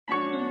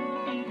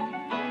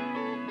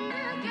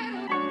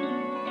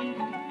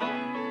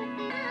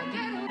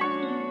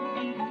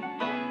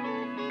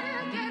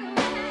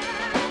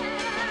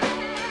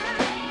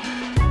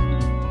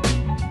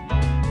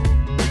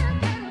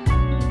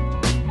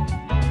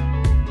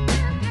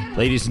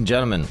Ladies and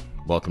gentlemen,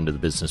 welcome to the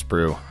Business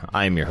Brew.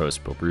 I am your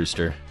host, Bill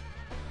Brewster.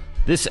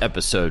 This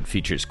episode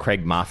features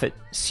Craig Moffett,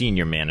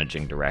 Senior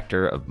Managing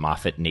Director of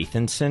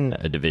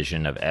MoffettNathanson, a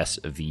division of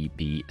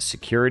SVB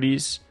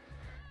Securities.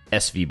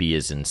 SVB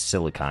is in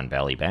Silicon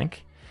Valley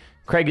Bank.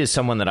 Craig is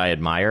someone that I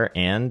admire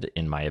and,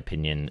 in my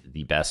opinion,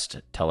 the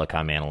best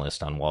telecom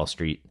analyst on Wall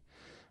Street.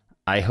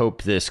 I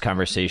hope this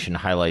conversation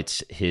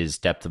highlights his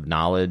depth of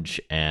knowledge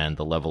and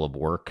the level of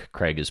work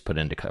Craig has put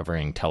into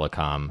covering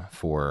telecom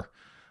for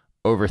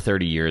over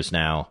 30 years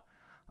now.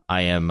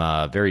 I am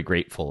very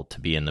grateful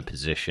to be in the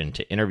position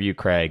to interview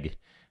Craig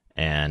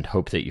and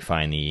hope that you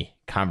find the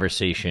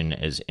conversation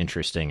as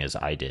interesting as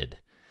I did.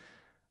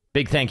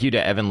 Big thank you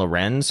to Evan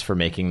Lorenz for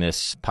making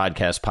this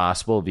podcast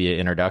possible via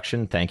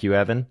introduction. Thank you,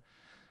 Evan.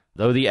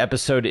 Though the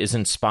episode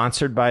isn't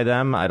sponsored by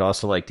them, I'd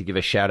also like to give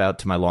a shout out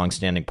to my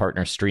longstanding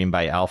partner, Stream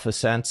by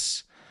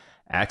AlphaSense.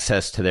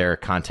 Access to their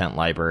content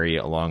library,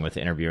 along with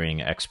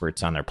interviewing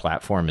experts on their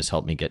platform, has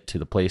helped me get to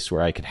the place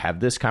where I could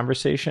have this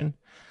conversation.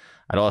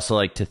 I'd also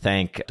like to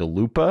thank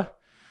Delupa,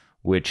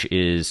 which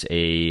is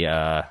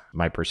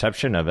my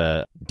perception of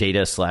a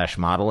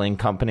data/modeling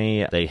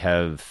company. They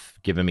have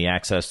given me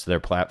access to their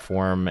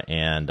platform,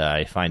 and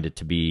I find it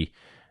to be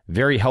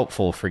very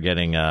helpful for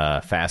getting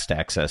fast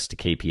access to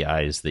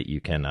KPIs that you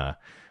can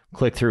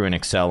click through in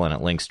Excel, and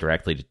it links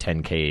directly to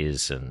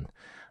 10Ks. And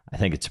I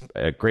think it's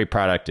a great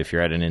product if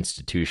you're at an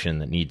institution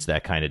that needs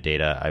that kind of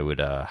data. I would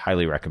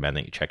highly recommend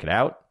that you check it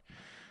out.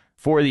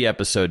 For the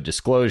episode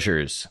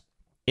disclosures,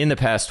 in the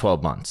past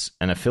 12 months,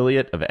 an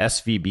affiliate of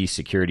SVB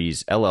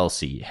Securities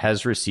LLC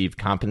has received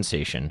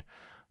compensation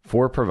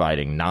for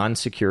providing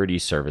non-security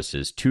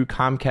services to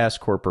Comcast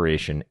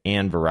Corporation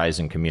and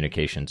Verizon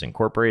Communications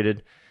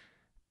Incorporated.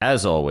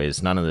 As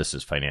always, none of this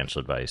is financial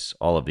advice.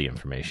 All of the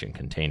information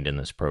contained in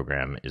this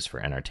program is for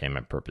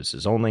entertainment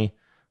purposes only.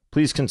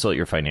 Please consult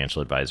your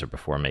financial advisor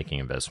before making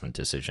investment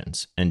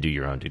decisions and do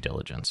your own due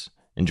diligence.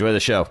 Enjoy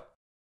the show.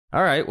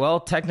 All right. Well,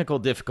 technical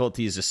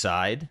difficulties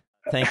aside,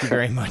 thank you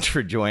very much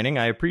for joining.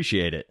 I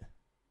appreciate it.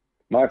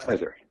 My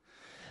pleasure.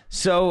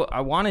 So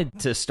I wanted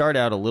to start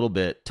out a little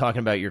bit talking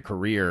about your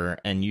career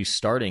and you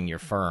starting your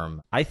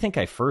firm. I think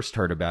I first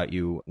heard about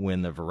you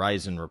when the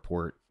Verizon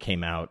report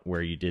came out,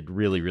 where you did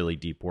really, really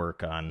deep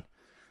work on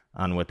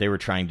what they were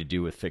trying to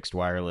do with fixed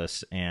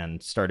wireless,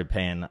 and started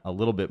paying a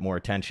little bit more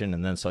attention,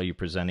 and then saw you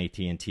present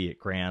AT&T at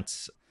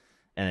Grants.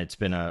 And it's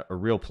been a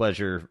real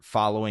pleasure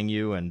following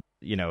you. And,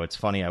 you know, it's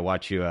funny, I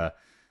watch you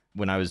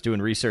when I was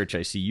doing research,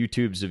 I see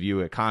YouTubes of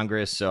you at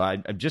Congress. So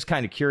I'm just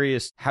kind of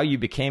curious how you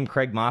became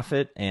Craig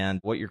Moffett and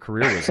what your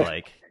career was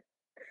like.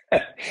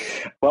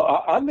 Well,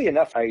 oddly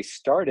enough, I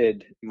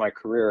started my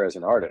career as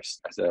an artist,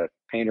 as a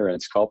painter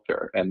and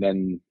sculptor, and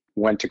then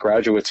went to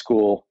graduate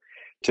school,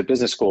 to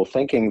business school,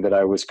 thinking that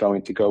I was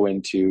going to go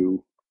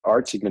into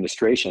arts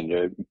administration,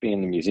 to be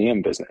in the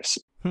museum business.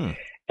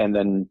 And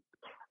then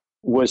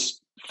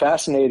was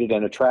fascinated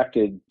and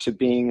attracted to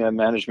being a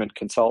management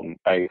consultant.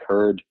 I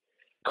heard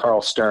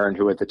Carl Stern,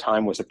 who at the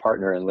time was a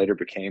partner and later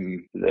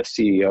became the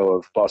CEO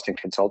of Boston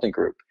Consulting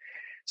Group,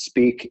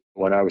 speak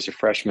when I was a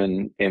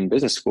freshman in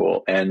business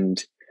school,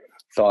 and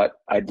thought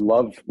I'd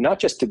love not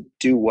just to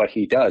do what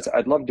he does,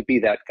 I'd love to be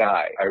that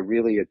guy. I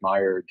really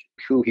admired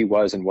who he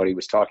was and what he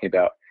was talking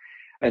about.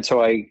 And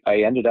so I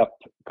ended up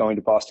going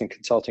to Boston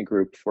Consulting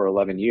Group for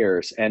 11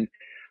 years. And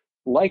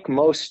like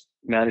most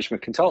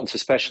management consultants,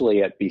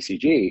 especially at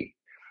BCG,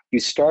 you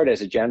start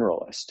as a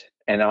generalist.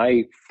 And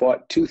I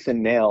fought tooth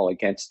and nail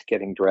against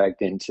getting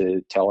dragged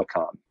into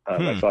telecom.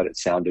 I thought it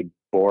sounded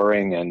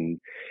boring.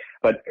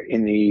 But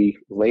in the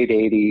late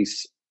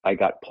 80s, I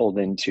got pulled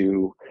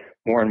into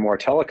more and more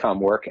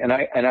telecom work. And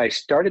I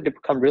started to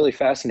become really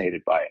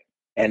fascinated by it.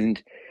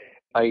 And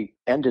I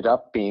ended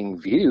up being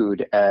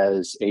viewed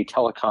as a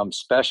telecom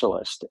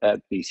specialist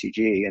at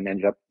BCG, and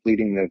ended up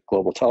leading the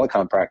global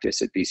telecom practice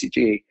at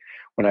BCG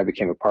when I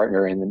became a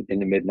partner in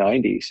the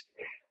mid-90s.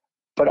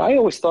 But I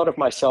always thought of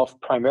myself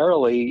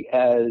primarily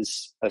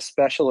as a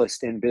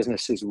specialist in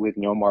businesses with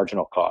no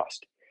marginal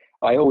cost.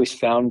 I always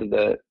found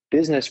the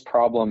business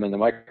problem and the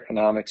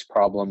microeconomics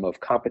problem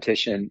of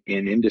competition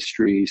in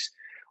industries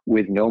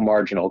with no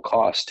marginal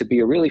cost to be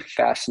a really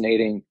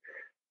fascinating.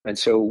 And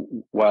so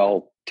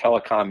while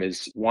telecom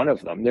is one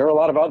of them, there are a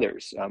lot of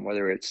others,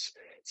 whether it's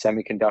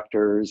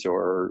semiconductors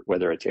or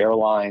whether it's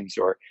airlines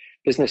or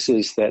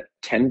businesses that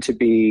tend to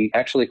be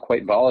actually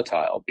quite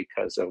volatile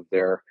because of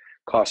their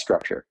cost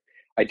structure.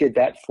 I did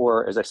that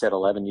for, as I said,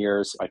 11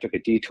 years. I took a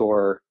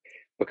detour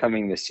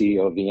becoming the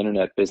CEO of the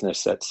internet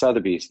business at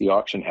Sotheby's, the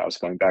auction house,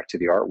 going back to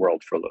the art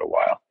world for a little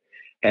while.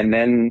 And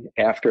then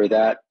after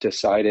that,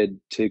 decided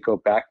to go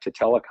back to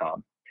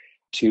telecom,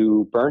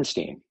 to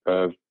Bernstein,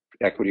 a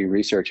equity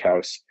research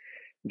house,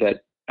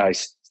 that I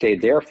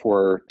stayed there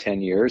for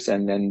 10 years,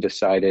 and then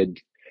decided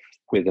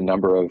with a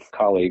number of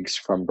colleagues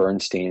from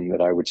Bernstein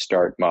that I would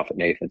start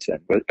MoffettNathanson,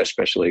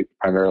 especially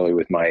primarily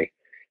with my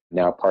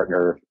now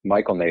partner,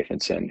 Michael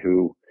Nathanson,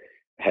 who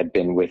had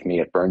been with me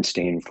at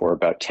Bernstein for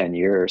about 10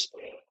 years.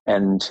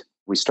 And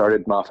we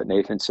started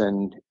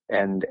MoffettNathanson.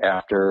 And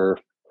after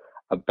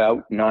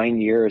about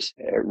 9 years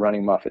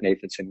running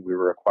MoffettNathanson, we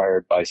were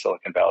acquired by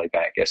Silicon Valley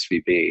Bank,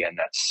 SVB, and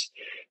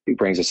it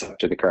brings us up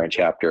to the current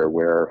chapter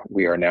where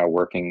we are now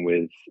working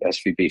with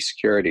SVB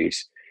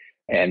Securities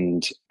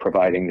and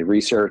providing the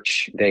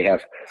research. They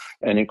have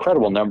an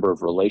incredible number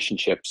of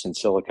relationships in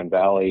Silicon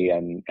Valley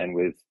and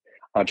with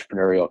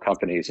entrepreneurial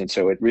companies. And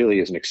so it really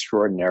is an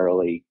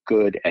extraordinarily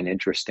good and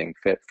interesting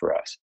fit for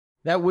us.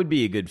 That would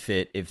be a good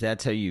fit if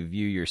that's how you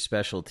view your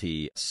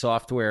specialty.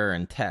 Software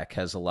and tech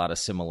has a lot of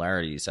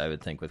similarities, I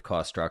would think, with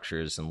cost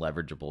structures and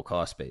leverageable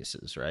cost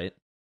bases, right?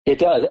 It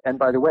does. And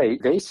by the way,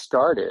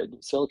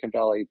 Silicon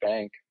Valley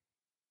Bank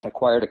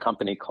acquired a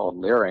company called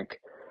Lyrinc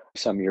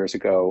some years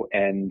ago.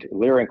 And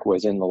Lyrinc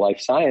was in the life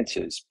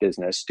sciences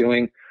business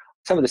doing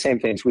some of the same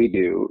things we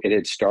do. It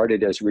had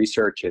started as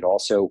research. It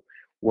also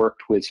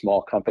worked with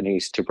small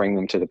companies to bring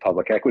them to the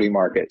public equity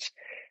markets.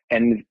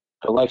 And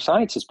the life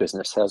sciences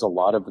business has a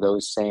lot of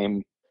those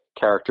same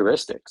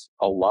characteristics,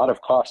 a lot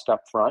of cost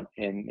up front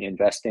in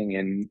investing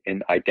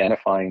in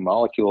identifying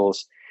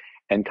molecules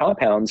and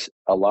compounds,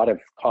 a lot of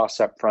costs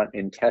up front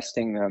in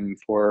testing them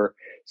for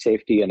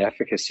safety and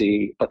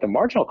efficacy, but the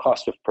marginal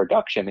cost of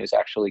production is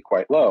actually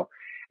quite low.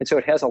 And so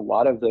it has a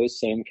lot of those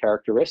same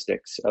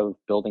characteristics of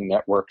building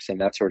networks and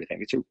that sort of thing.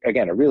 It's,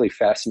 again, a really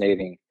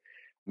fascinating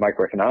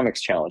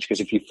microeconomics challenge,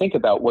 because if you think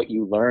about what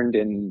you learned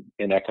in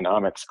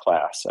economics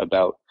class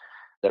about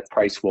that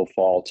price will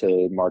fall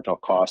to marginal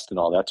cost and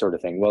all that sort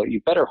of thing, well,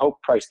 you better hope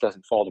price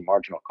doesn't fall to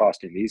marginal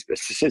cost in these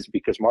businesses,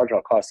 because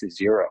marginal cost is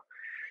zero.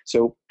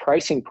 So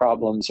pricing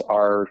problems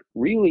are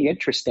really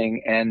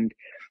interesting, and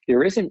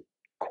there isn't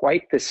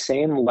quite the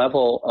same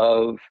level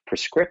of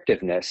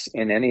prescriptiveness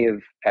in any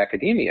of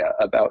academia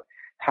about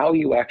how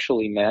you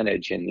actually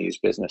manage in these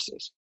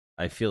businesses.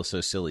 I feel so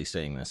silly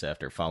saying this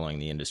after following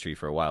the industry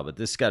for a while, but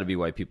this has got to be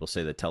why people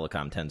say that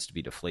telecom tends to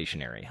be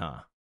deflationary, huh?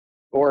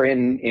 Or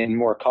in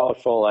more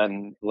colorful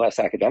and less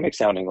academic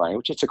sounding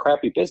language, it's a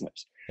crappy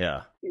business.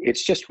 Yeah.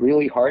 It's just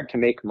really hard to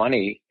make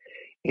money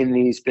in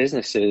these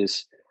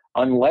businesses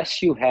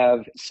unless you have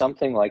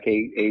something like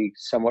a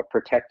somewhat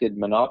protected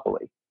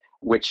monopoly,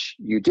 which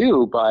you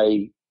do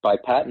by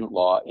patent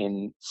law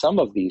in some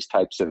of these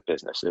types of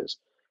businesses.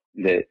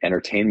 The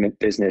entertainment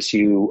business,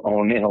 you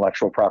own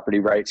intellectual property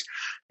rights.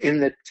 In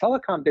the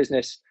telecom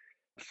business,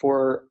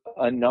 for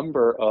a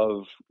number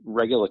of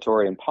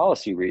regulatory and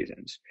policy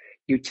reasons,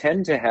 you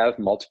tend to have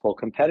multiple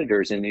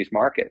competitors in these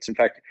markets. In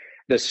fact,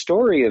 the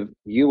story of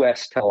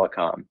US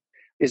telecom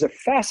is a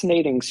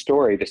fascinating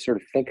story to sort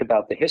of think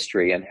about the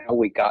history and how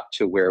we got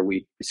to where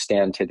we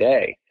stand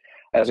today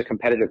as a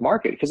competitive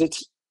market, because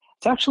it's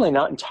actually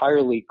not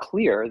entirely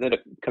clear that a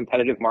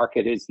competitive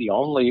market is the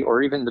only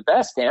or even the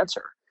best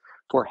answer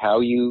for how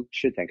you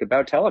should think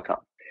about telecom.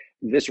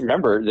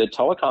 Remember, the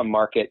telecom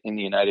market in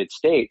the United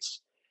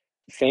States,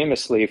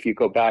 famously, if you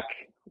go back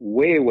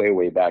way, way,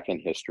 way back in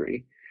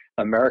history,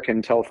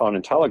 American Telephone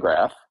and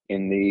Telegraph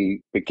in the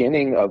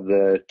beginning of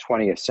the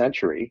 20th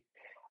century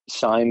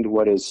signed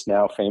what is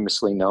now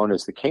famously known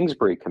as the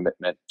Kingsbury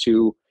Commitment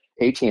to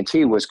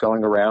AT&T, was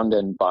going around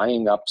and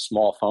buying up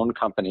small phone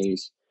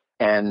companies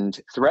and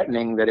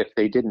threatening that if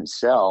they didn't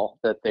sell,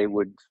 that they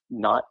would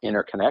not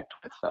interconnect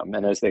with them.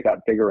 And as they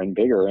got bigger and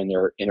bigger and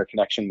their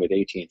interconnection with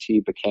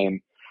AT&T became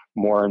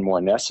more and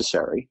more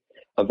necessary,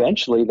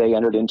 eventually they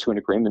entered into an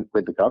agreement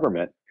with the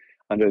government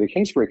under the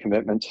Kingsbury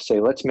Commitment to say,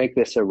 let's make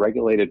this a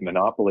regulated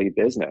monopoly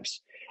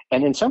business.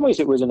 And in some ways,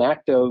 it was an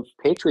act of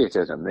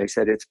patriotism. They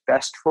said it's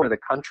best for the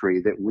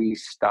country that we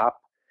stop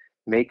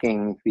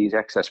making these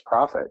excess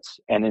profits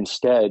and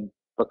instead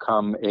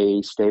become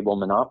a stable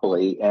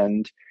monopoly.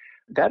 And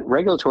that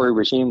regulatory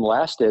regime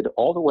lasted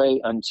all the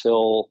way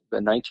until the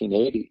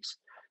 1980s.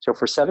 So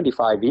for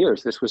 75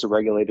 years, this was a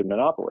regulated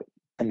monopoly.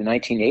 In the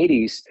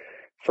 1980s,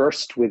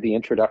 first with the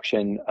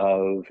introduction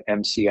of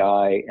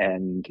MCI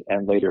and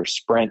later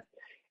Sprint,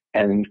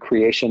 and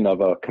creation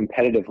of a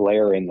competitive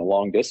layer in the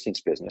long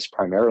distance business,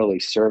 primarily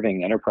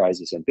serving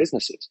enterprises and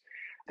businesses,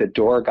 the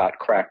door got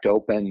cracked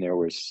open. There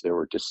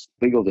were just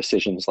legal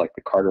decisions like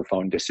the Carter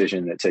phone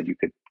decision that said you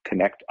could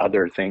connect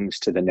other things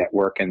to the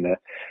network, and the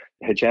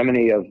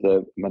hegemony of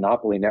the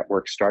monopoly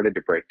network started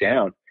to break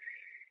down.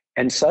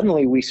 And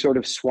suddenly we sort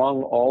of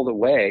swung all the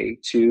way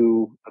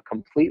to a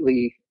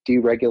completely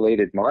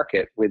deregulated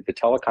market with the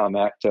Telecom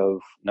Act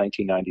of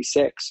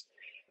 1996.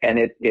 And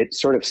it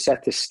sort of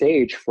set the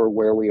stage for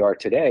where we are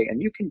today.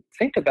 And you can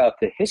think about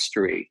the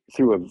history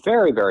through a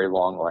very, very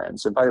long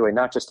lens. And by the way,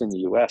 not just in the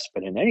US,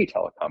 but in any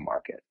telecom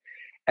market,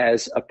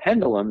 as a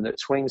pendulum that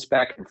swings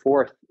back and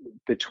forth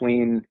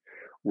between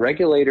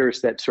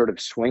regulators that sort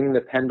of swing the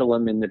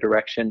pendulum in the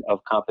direction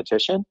of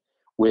competition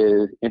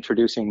with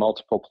introducing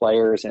multiple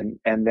players, and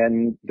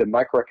then the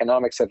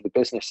microeconomics of the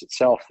business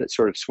itself that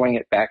sort of swing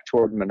it back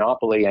toward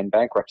monopoly and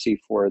bankruptcy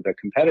for the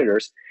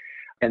competitors.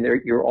 And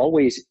you're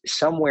always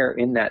somewhere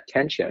in that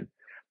tension,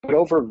 but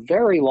over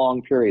very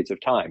long periods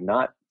of time,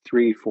 not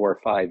 3,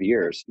 4, 5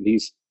 years.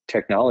 These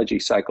technology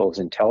cycles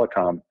in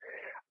telecom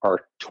are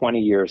 20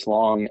 years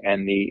long,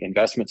 and the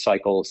investment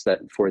cycles that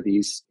for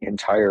these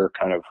entire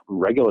kind of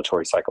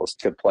regulatory cycles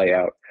to play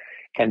out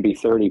can be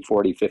 30,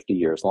 40, 50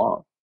 years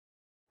long.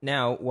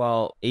 Now,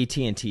 while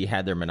AT&T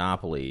had their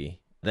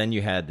monopoly, then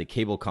you had the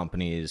cable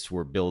companies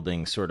were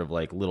building sort of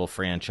like little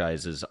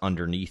franchises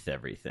underneath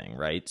everything,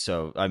 right?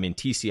 So, I mean,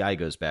 TCI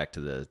goes back to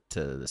the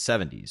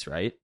 70s,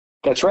 right?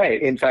 That's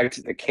right. In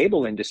fact, the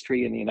cable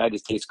industry in the United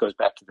States goes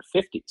back to the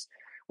 50s.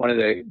 One of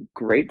the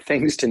great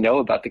things to know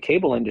about the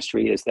cable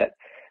industry is that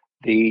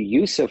the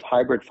use of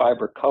hybrid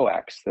fiber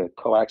coax, the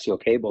coaxial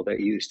cable that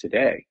you use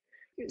today,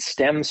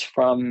 stems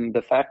from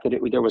the fact that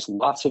there was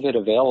lots of it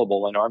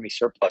available in Army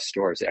surplus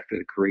stores after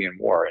the Korean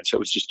War. And so it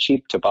was just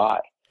cheap to buy.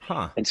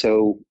 Huh. And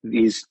so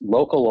these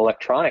local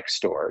electronics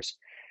stores,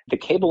 the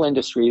cable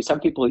industry, some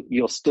people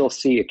you'll still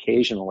see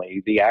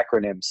occasionally the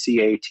acronym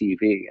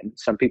CATV, and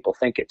some people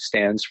think it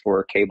stands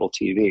for cable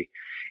TV.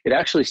 It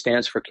actually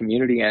stands for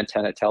community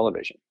antenna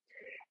television.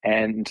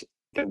 And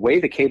the way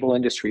the cable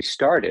industry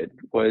started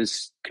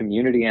was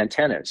community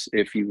antennas.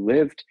 If you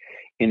lived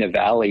in a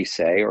valley,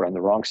 say, or on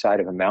the wrong side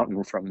of a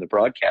mountain from the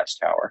broadcast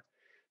tower,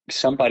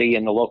 somebody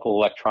in the local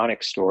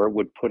electronics store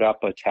would put up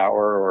a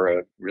tower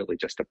or really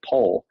just a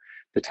pole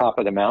the top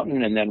of the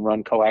mountain and then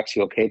run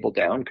coaxial cable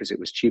down because it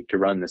was cheap to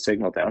run the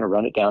signal down, or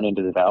run it down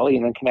into the valley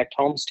and then connect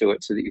homes to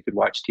it so that you could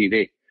watch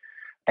TV.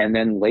 And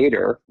then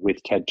later,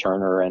 with Ted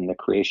Turner and the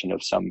creation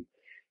of some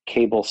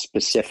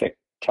cable-specific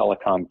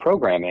telecom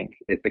programming,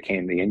 it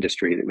became the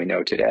industry that we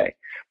know today.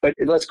 But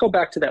let's go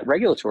back to that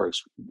regulatory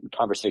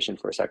conversation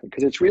for a second,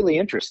 because it's really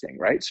interesting,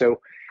 right? So,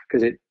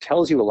 because it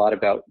tells you a lot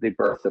about the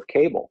birth of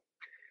cable.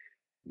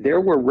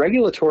 There were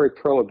regulatory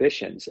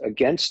prohibitions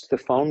against the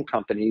phone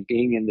company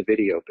being in the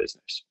video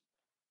business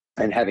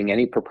and having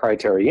any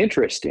proprietary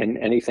interest in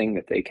anything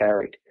that they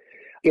carried.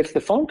 If the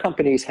phone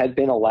companies had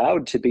been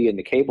allowed to be in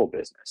the cable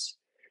business,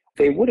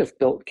 they would have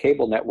built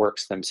cable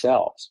networks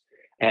themselves,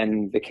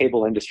 and the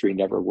cable industry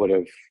never would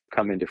have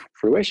come into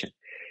fruition.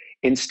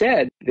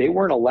 Instead, they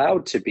weren't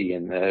allowed to be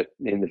in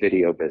the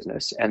video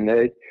business, and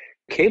the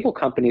cable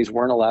companies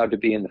weren't allowed to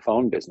be in the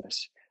phone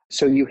business.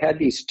 So you had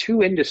these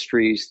two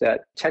industries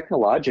that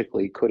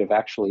technologically could have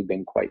actually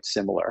been quite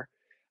similar,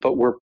 but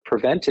were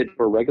prevented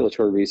for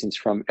regulatory reasons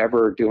from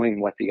ever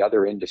doing what the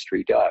other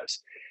industry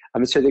does.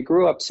 So they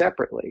grew up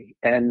separately.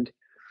 And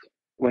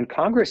when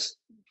Congress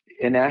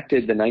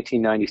enacted the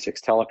 1996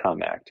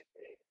 Telecom Act,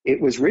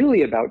 it was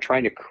really about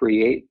trying to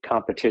create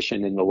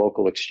competition in the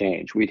local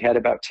exchange. We'd had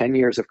about 10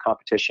 years of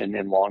competition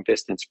in long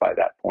distance by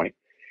that point.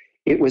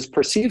 It was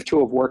perceived to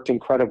have worked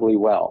incredibly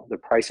well. The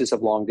prices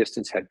of long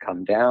distance had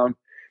come down.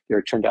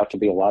 There turned out to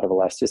be a lot of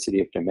elasticity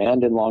of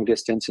demand in long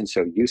distance, and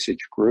so usage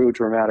grew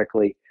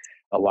dramatically.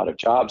 A lot of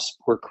jobs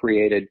were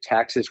created,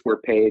 taxes were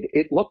paid.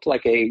 It looked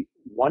like a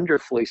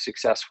wonderfully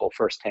successful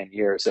first 10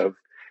 years of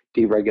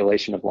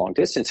deregulation of long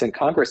distance, and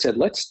Congress said,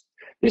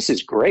 this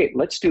is great,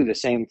 let's do the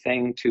same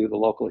thing to the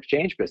local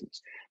exchange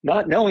business.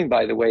 Not knowing,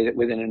 by the way, that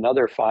within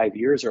another 5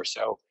 years or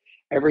so,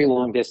 every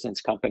long distance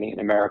company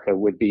in America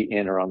would be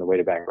in or on the way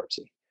to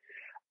bankruptcy.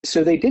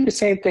 So they did the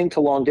same thing to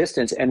long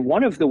distance. And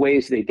one of the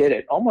ways they did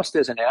it, almost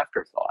as an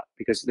afterthought,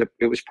 because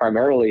it was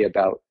primarily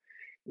about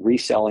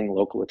reselling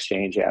local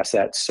exchange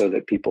assets so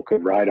that people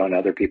could ride on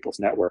other people's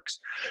networks.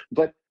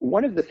 But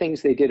one of the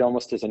things they did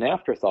almost as an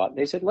afterthought,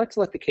 they said, let's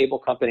let the cable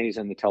companies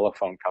and the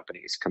telephone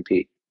companies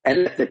compete. And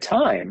at the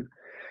time,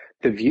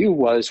 the view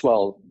was,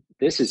 well,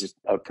 this is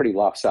a pretty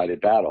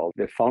lopsided battle.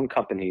 The phone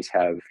companies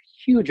have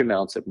huge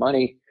amounts of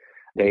money.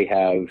 They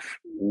have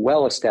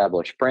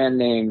well-established brand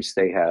names.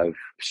 They have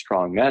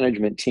strong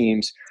management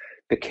teams.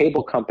 The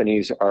cable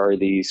companies are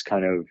these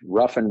kind of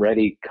rough and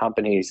ready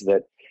companies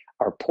that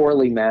are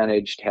poorly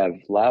managed, have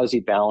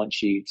lousy balance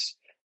sheets.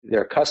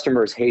 Their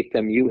customers hate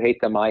them. You hate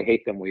them. I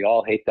hate them. We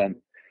all hate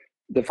them.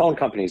 The phone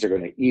companies are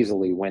going to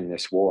easily win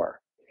this war.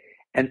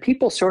 And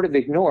people sort of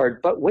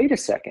ignored, but wait a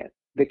second.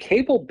 The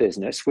cable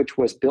business, which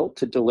was built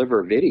to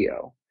deliver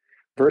video,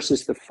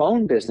 versus the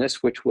phone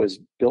business, which was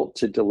built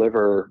to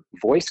deliver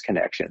voice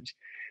connections,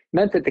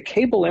 meant that the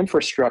cable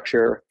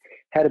infrastructure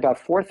had about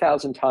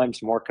 4,000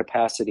 times more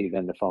capacity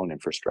than the phone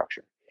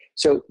infrastructure.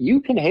 So you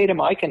can hate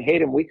them, I can hate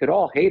them, we could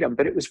all hate them,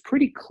 but it was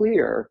pretty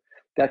clear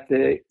that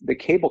the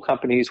cable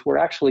companies were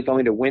actually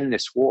going to win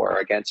this war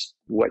against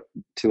what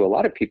to a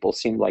lot of people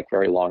seemed like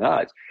very long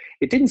odds.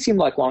 It didn't seem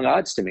like long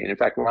odds to me. And in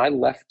fact, when I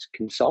left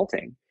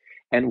consulting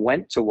and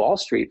went to Wall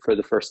Street for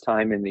the first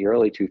time in the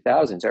early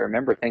 2000s, I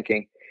remember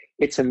thinking,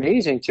 it's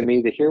amazing to me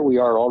that here we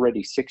are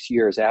already 6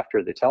 years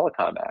after the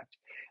Telecom Act,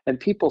 and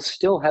people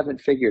still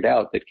haven't figured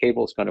out that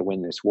cable is going to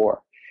win this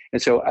war.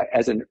 And so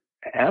as an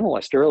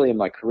analyst early in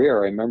my career,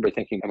 I remember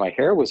thinking my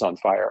hair was on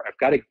fire. I've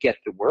got to get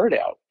the word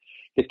out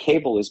that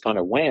cable is going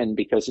to win,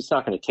 because it's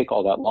not going to take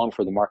all that long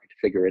for the market to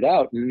figure it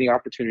out. And the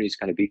opportunity is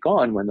going to be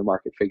gone when the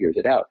market figures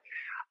it out.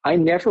 I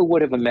never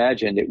would have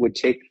imagined it would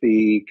take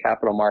the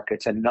capital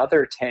markets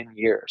another 10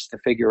 years to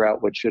figure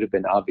out what should have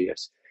been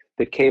obvious,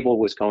 that cable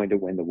was going to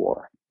win the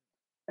war.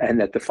 And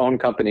that the phone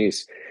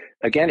companies,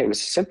 again, it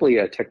was simply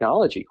a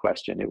technology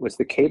question. It was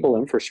the cable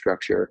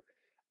infrastructure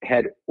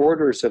had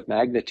orders of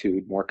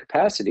magnitude more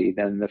capacity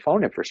than the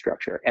phone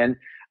infrastructure. And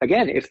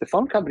again, if the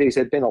phone companies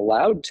had been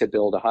allowed to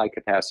build a high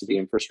capacity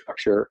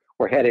infrastructure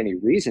or had any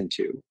reason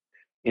to,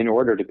 in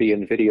order to be in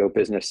the video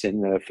business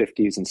in the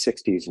 50s and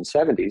 60s and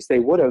 70s, they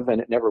would have,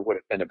 and it never would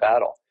have been a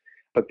battle.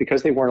 But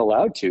because they weren't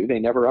allowed to, they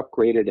never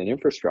upgraded an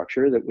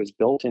infrastructure that was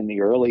built in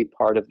the early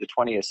part of the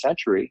 20th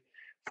century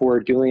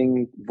for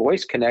doing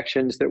voice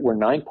connections that were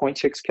 9.6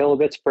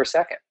 kilobits per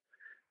second.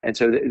 And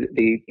so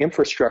the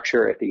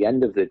infrastructure at the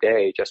end of the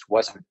day just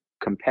wasn't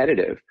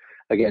competitive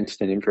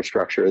against an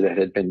infrastructure that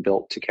had been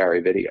built to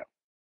carry video.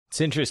 It's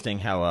interesting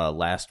how a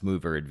last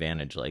mover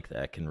advantage like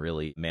that can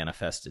really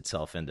manifest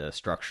itself into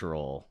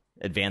structural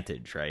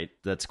advantage, right?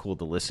 That's cool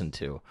to listen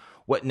to.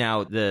 What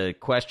now, the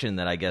question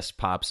that I guess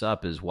pops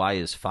up is, why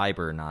is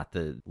fiber not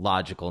the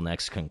logical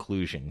next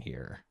conclusion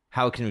here?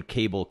 How can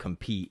cable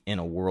compete in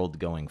a world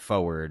going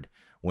forward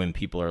when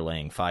people are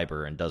laying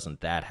fiber, and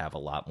doesn't that have a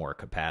lot more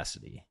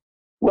capacity?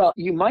 Well,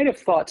 you might have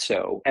thought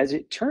so. As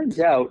it turns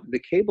out, the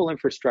cable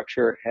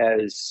infrastructure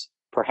has,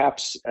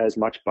 perhaps as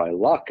much by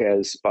luck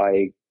as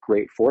by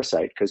great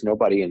foresight, because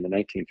nobody in the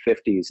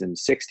 1950s and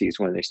 60s,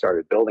 when they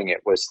started building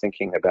it, was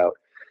thinking about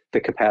the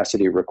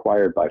capacity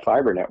required by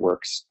fiber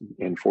networks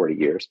in 40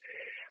 years.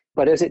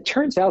 But as it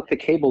turns out, the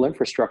cable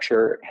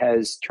infrastructure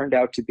has turned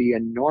out to be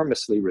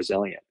enormously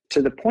resilient,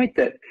 to the point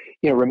that,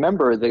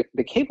 remember, the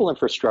cable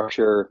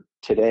infrastructure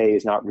today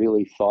is not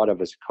really thought of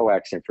as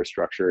coax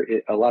infrastructure.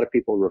 A lot of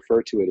people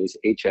refer to it as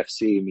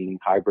HFC, meaning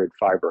hybrid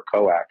fiber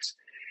coax.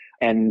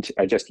 And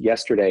I just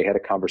yesterday had a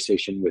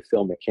conversation with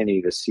Phil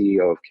McKinney, the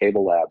CEO of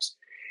Cable Labs,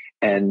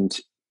 and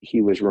he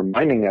was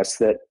reminding us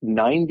that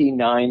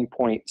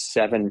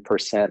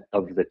 99.7%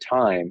 of the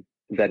time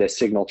that a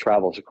signal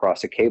travels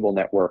across a cable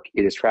network,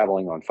 it is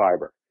traveling on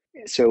fiber.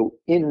 So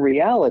in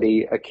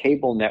reality, a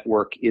cable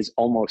network is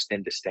almost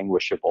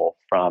indistinguishable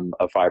from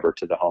a fiber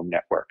to the home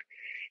network.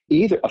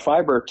 Either a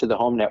fiber to the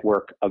home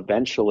network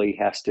eventually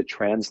has to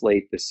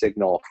translate the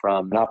signal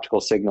from an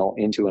optical signal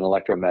into an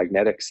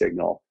electromagnetic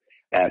signal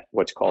at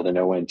what's called an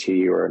ONT,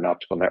 or an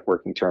optical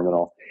networking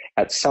terminal,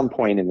 at some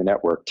point in the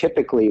network.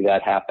 Typically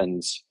that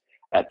happens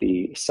at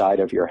the side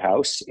of your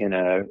house in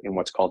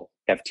what's called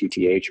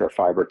FTTH, or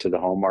fiber to the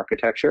home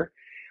architecture.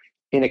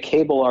 In a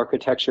cable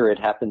architecture, it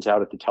happens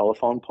out at the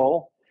telephone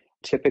pole,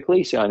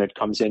 typically, and it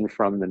comes in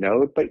from the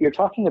node. But you're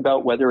talking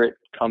about whether it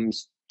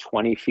comes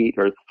 20 feet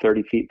or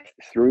 30 feet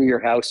through your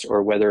house,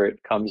 or whether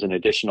it comes an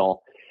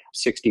additional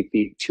 60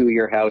 feet to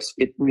your house.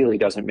 It really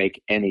doesn't make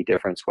any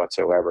difference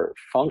whatsoever.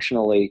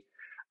 Functionally,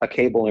 a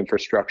cable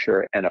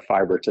infrastructure and a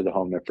fiber to the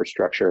home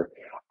infrastructure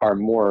are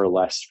more or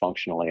less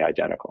functionally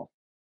identical.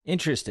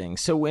 Interesting.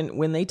 So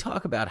when they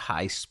talk about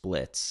high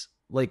splits,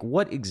 like,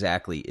 what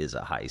exactly is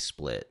a high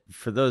split?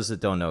 For those that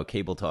don't know,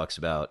 cable talks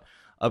about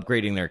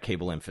upgrading their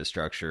cable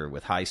infrastructure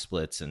with high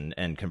splits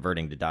and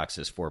converting to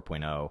DOCSIS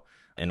 4.0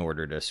 in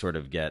order to sort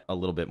of get a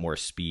little bit more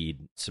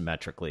speed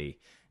symmetrically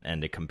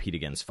and to compete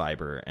against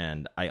fiber.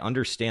 And I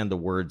understand the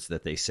words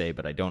that they say,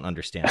 but I don't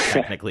understand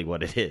technically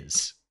what it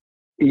is.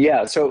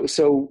 Yeah,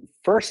 so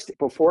first,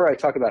 before I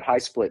talk about high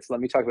splits, let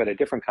me talk about a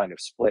different kind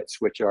of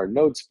splits, which are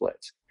node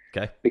splits.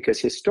 Okay. Because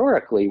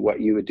historically,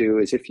 what you would do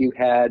is, if you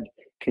had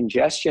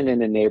congestion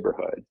in a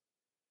neighborhood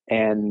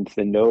and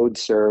the node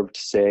served,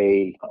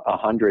 say,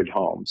 100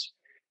 homes,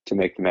 to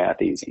make the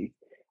math easy,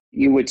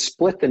 you would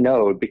split the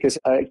node, because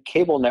a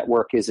cable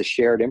network is a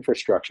shared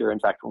infrastructure. In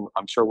fact,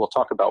 I'm sure we'll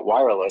talk about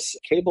wireless.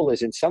 Cable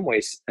is in some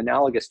ways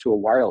analogous to a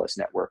wireless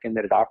network in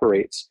that it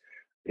operates,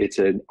 it's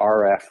an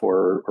RF,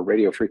 or a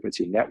radio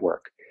frequency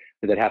network,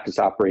 that happens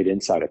to operate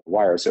inside of the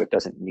wire. So it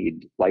doesn't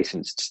need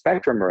licensed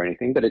spectrum or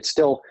anything, but it's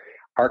still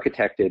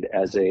architected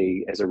as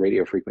a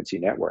radio frequency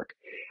network.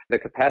 The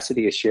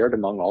capacity is shared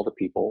among all the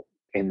people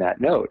in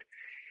that node.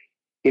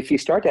 If you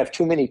start to have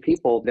too many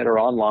people that are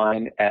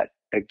online at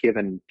a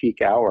given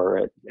peak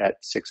hour at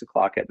 6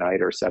 o'clock at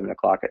night or 7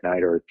 o'clock at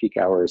night, or peak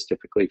hour is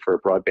typically for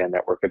a broadband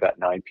network about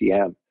 9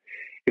 p.m.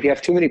 If you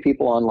have too many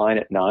people online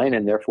at 9,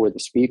 and therefore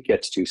the speed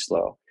gets too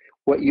slow,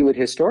 what you would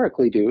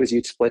historically do is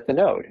you'd split the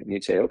node, and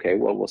you'd say, okay,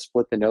 well, we'll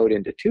split the node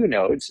into 2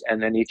 nodes,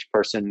 and then each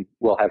person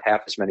will have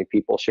half as many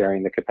people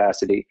sharing the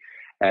capacity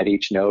at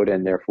each node,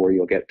 and therefore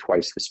you'll get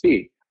twice the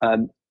speed.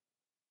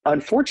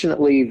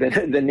 Unfortunately,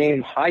 the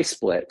name high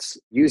splits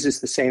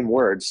uses the same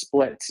word,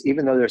 splits,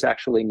 even though there's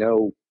actually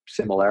no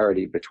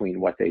similarity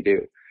between what they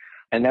do.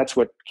 And that's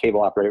what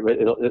cable operators,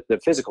 the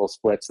physical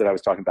splits that I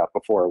was talking about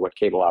before, what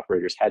cable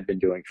operators had been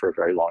doing for a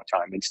very long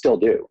time and still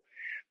do.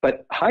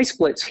 But high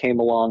splits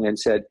came along and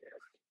said,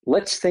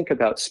 let's think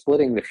about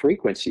splitting the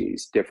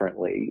frequencies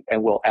differently,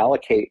 and we'll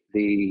allocate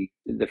the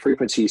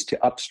frequencies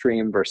to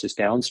upstream versus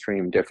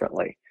downstream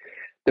differently.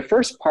 The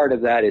first part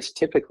of that is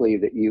typically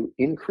that you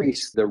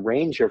increase the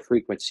range of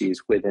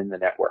frequencies within the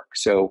network.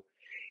 So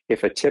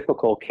if a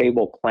typical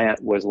cable plant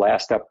was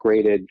last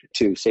upgraded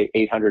to, say,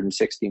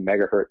 860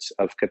 megahertz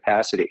of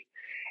capacity,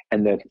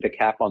 and the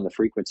cap on the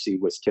frequency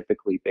was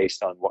typically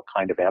based on what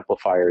kind of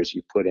amplifiers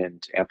you put in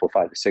to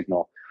amplify the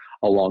signal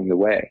along the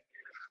way.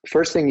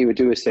 First thing you would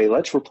do is say,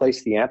 let's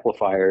replace the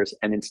amplifiers.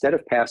 And instead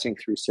of passing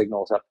through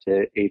signals up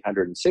to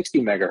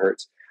 860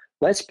 megahertz,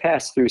 let's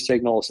pass through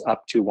signals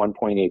up to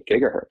 1.8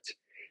 gigahertz.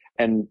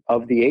 And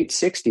of the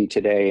 860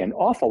 today, an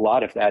awful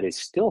lot of that is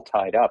still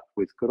tied up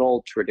with good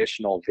old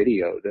traditional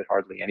video that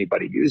hardly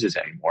anybody uses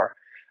anymore.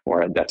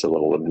 Or that's a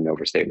little of an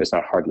overstatement. It's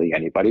not hardly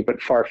anybody,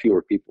 but far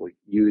fewer people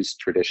use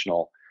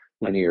traditional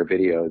linear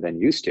video than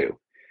used to.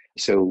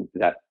 So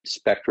that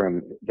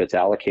spectrum that's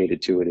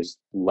allocated to it is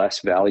less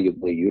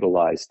valuably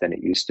utilized than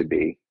it used to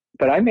be.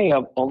 But I may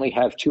only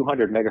have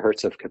 200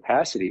 megahertz of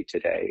capacity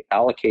today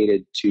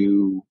allocated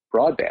to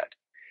broadband.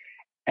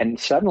 And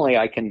suddenly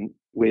I can,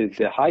 with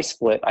the high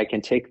split, I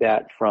can take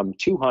that from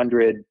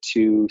 200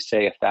 to,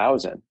 say,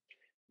 1,000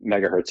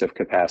 megahertz of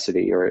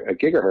capacity or a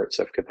gigahertz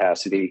of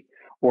capacity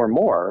or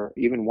more,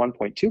 even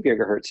 1.2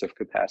 gigahertz of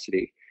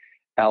capacity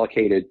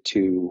allocated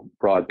to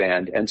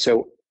broadband. And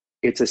so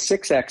it's a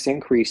 6x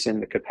increase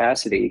in the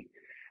capacity.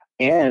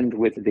 And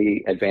with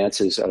the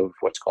advances of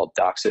what's called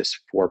DOCSIS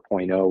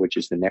 4.0, which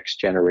is the next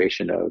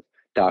generation of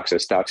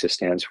DOCSIS. DOCSIS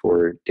stands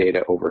for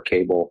data over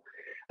cable.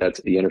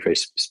 That's the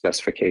interface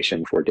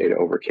specification for data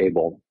over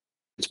cable.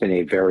 It's been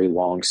a very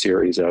long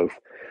series of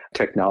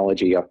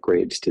technology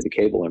upgrades to the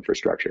cable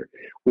infrastructure.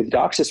 With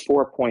DOCSIS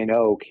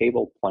 4.0,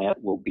 cable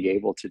plant will be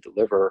able to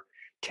deliver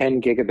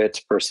 10 gigabits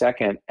per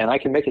second, and I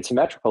can make it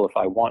symmetrical if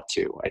I want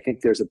to. I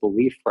think there's a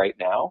belief right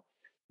now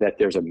that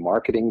there's a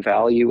marketing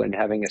value in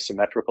having a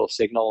symmetrical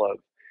signal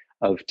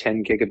of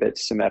 10 gigabits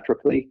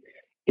symmetrically.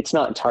 It's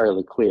not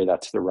entirely clear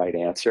that's the right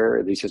answer.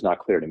 At least it's not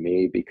clear to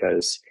me,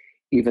 because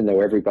even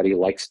though everybody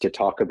likes to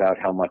talk about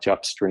how much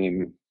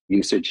upstream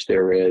usage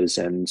there is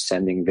and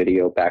sending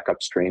video back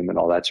upstream and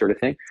all that sort of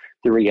thing,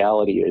 the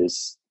reality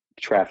is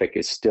traffic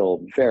is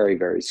still very,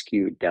 very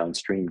skewed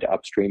downstream to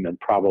upstream and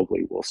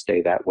probably will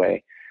stay that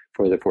way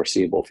for the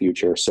foreseeable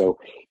future. So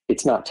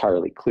it's not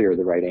entirely clear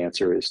the right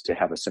answer is to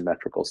have a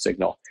symmetrical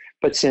signal.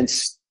 But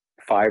since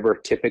fiber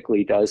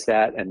typically does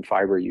that and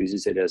fiber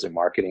uses it as a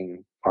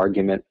marketing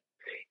argument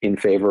in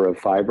favor of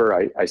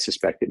fiber, I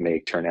suspect it may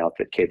turn out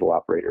that cable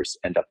operators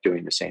end up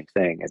doing the same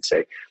thing and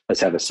say,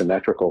 let's have a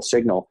symmetrical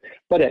signal.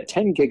 But at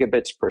 10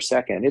 gigabits per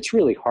second, it's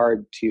really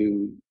hard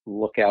to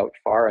look out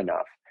far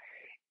enough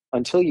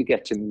until you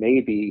get to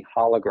maybe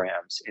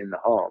holograms in the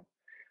home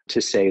to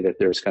say that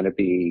there's going to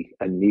be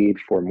a need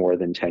for more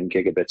than 10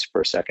 gigabits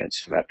per second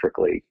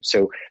symmetrically.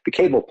 So the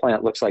cable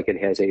plant looks like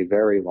it has a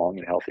very long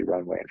and healthy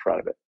runway in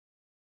front of it.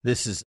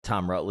 This is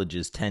Tom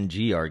Rutledge's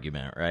 10G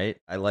argument, right?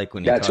 I like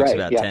when he That's talks right,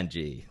 about yeah.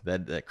 10G.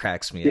 That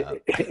cracks me up.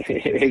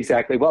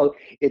 Exactly. Well,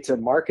 it's a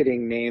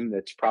marketing name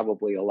that's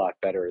probably a lot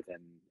better than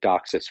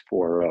DOCSIS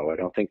 4.0. I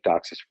don't think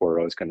DOCSIS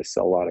 4.0 is going to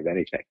sell a lot of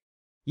anything.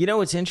 You know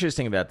what's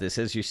interesting about this,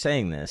 as you're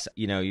saying this,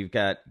 you've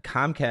got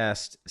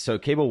Comcast. So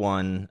Cable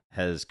One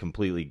has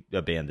completely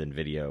abandoned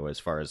video, as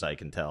far as I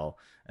can tell,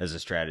 as a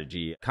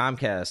strategy.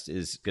 Comcast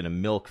is going to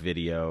milk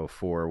video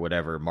for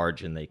whatever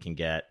margin they can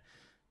get.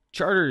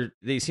 Charter,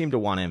 they seem to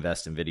want to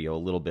invest in video a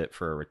little bit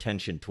for a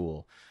retention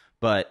tool.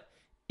 But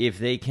if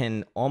they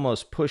can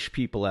almost push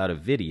people out of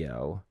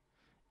video,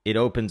 it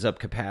opens up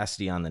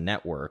capacity on the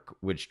network,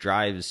 which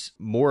drives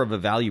more of a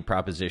value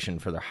proposition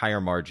for the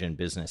higher margin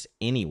business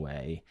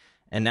anyway.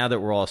 And now that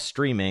we're all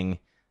streaming,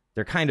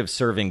 they're kind of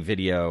serving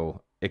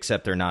video,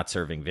 except they're not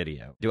serving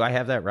video. Do I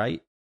have that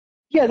right?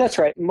 Yeah, that's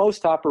right.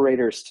 Most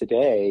operators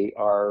today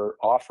are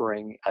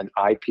offering an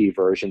IP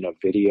version of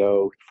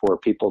video for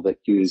people that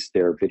use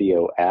their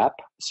video app.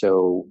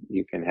 So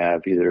you can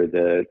have either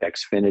the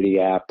Xfinity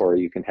app or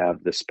you can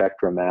have the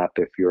Spectrum app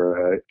if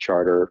you're a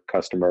Charter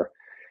customer.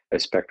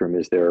 Spectrum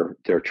is their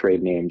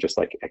trade name, just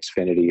like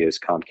Xfinity is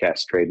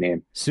Comcast's trade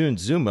name. Soon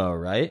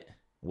Zumo, right?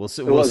 We'll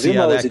see Zumo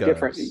how that is a goes.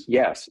 different.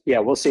 Yes, yeah,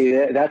 we'll see.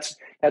 That's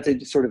a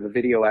sort of a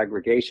video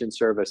aggregation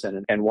service,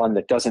 and one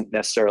that doesn't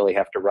necessarily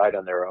have to ride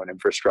on their own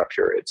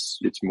infrastructure. It's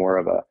more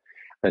of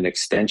an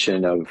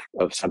extension of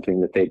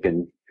something that they've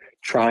been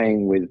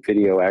trying with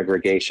video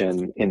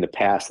aggregation in the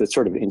past. That's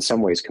sort of in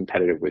some ways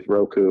competitive with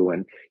Roku,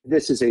 and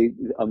this is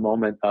a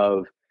moment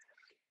of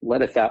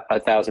let a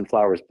thousand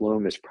flowers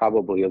bloom is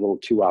probably a little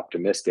too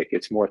optimistic.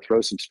 It's more throw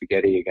some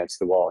spaghetti against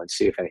the wall and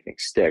see if anything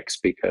sticks,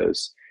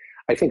 because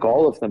I think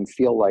all of them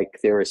feel like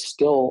there is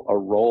still a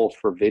role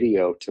for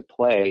video to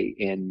play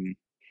in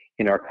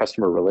our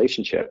customer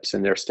relationships.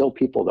 And there are still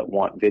people that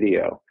want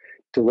video.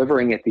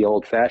 Delivering it the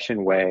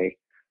old-fashioned way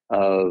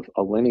of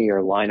a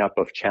linear lineup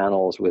of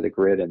channels with a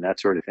grid and that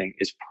sort of thing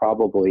is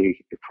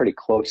probably pretty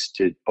close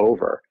to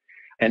over.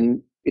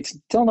 And it's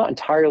still not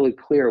entirely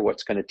clear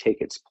what's going to take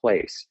its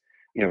place.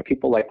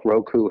 People like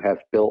Roku have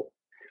built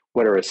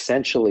what are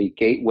essentially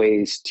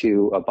gateways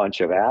to a bunch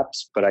of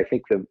apps, but I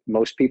think that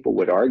most people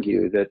would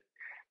argue that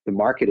the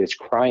market is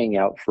crying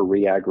out for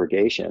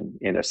reaggregation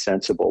in a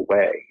sensible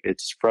way.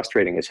 It's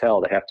frustrating as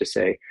hell to have to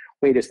say,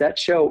 wait, is that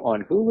show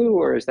on Hulu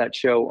or is that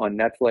show on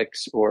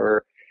Netflix?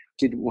 Or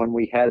when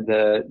we had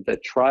the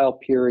trial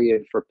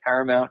period for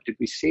Paramount, did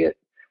we see it?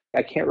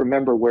 I can't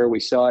remember where we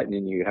saw it. And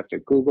then you have to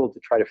Google to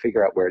try to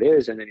figure out where it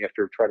is. And then you have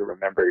to try to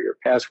remember your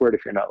password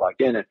if you're not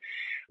logged in. And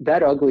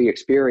that ugly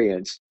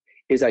experience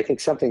is, I think,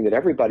 something that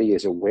everybody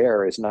is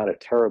aware is not a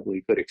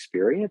terribly good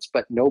experience,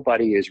 but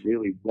nobody is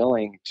really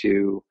willing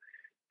to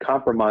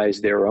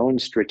compromise their own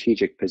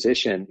strategic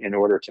position in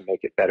order to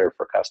make it better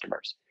for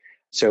customers.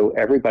 So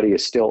everybody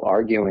is still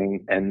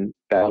arguing and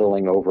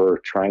battling over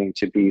trying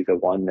to be the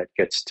one that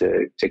gets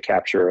to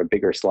capture a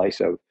bigger slice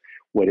of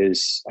what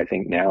is, I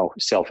think now,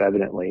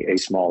 self-evidently a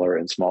smaller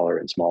and smaller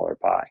and smaller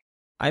pie.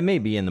 I may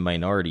be in the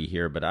minority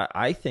here, but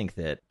I think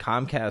that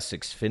Comcast's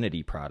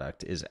Xfinity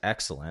product is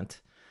excellent.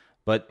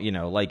 But,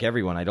 like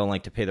everyone, I don't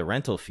like to pay the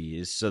rental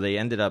fees. So they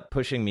ended up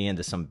pushing me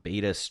into some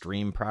beta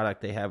stream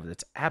product they have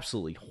that's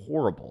absolutely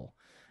horrible.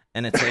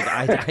 And it's like,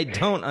 I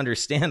don't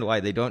understand why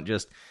they don't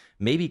just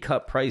maybe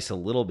cut price a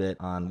little bit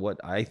on what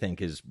I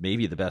think is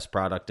maybe the best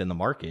product in the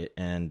market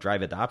and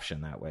drive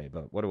adoption that way.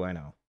 But what do I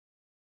know?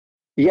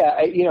 Yeah,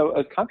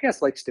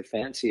 Comcast likes to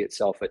fancy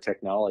itself a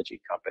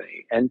technology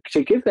company. And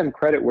to give them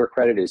credit where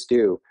credit is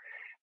due,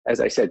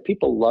 as I said,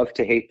 people love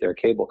to hate their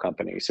cable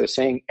company. So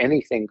saying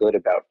anything good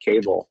about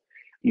cable,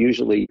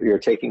 usually you're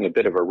taking a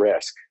bit of a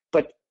risk.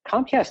 But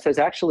Comcast has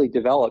actually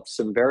developed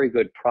some very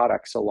good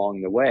products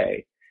along the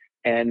way.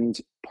 And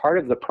part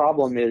of the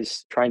problem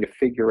is trying to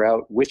figure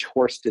out which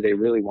horse do they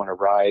really want to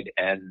ride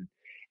and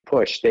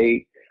push.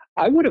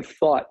 I would have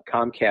thought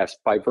Comcast,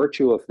 by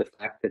virtue of the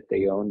fact that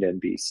they owned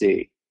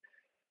NBC,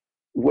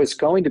 was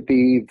going to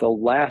be the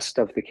last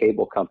of the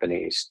cable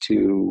companies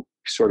to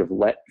sort of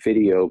let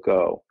video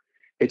go.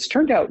 It's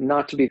turned out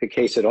not to be the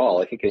case at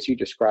all. I think, as you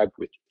described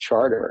with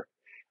Charter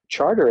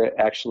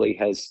actually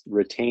has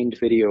retained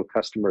video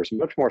customers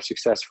much more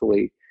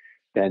successfully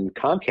than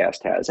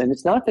Comcast has. And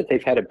it's not that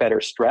they've had a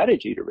better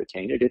strategy to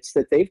retain it, it's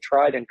that they've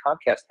tried and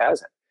Comcast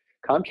hasn't.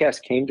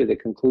 Comcast came to the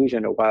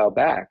conclusion a while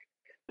back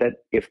that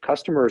if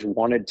customers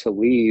wanted to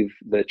leave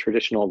the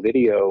traditional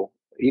video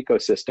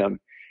ecosystem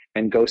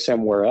and go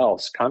somewhere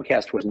else,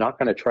 Comcast was not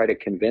going to try to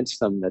convince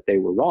them that they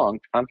were wrong.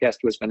 Comcast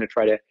was going to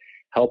try to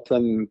help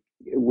them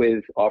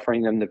with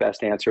offering them the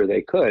best answer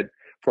they could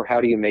for how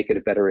do you make it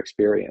a better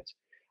experience.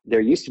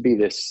 There used to be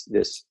this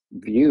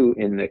view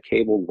in the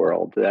cable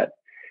world that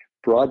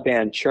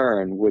broadband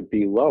churn would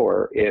be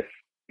lower if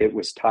it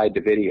was tied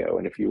to video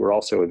and if you were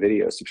also a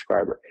video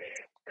subscriber.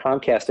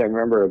 Comcast, I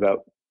remember about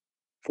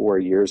 4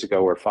 years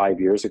ago or 5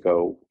 years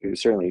ago, it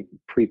was certainly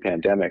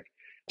pre-pandemic,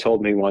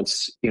 told me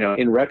once,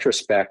 in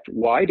retrospect,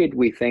 why did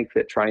we think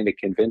that trying to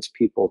convince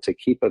people to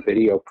keep a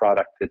video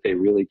product that they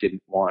really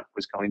didn't want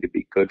was going to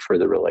be good for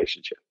the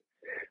relationship?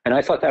 And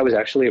I thought that was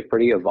actually a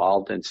pretty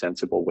evolved and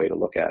sensible way to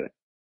look at it.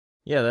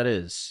 Yeah, that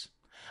is.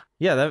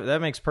 Yeah,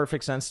 that makes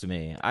perfect sense to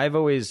me. I've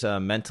always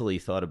mentally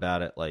thought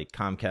about it like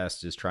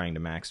Comcast is trying to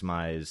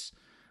maximize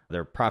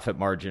their profit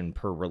margin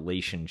per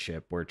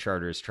relationship, where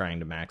Charter is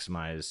trying to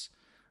maximize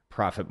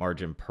profit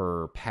margin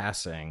per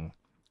passing,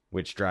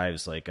 which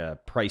drives like a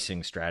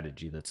pricing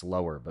strategy that's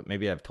lower. But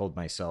maybe I've told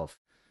myself,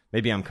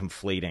 maybe I'm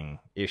conflating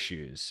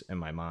issues in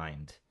my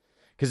mind,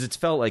 because it's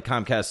felt like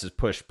Comcast has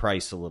pushed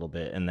price a little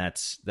bit, and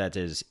that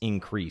has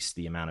increased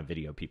the amount of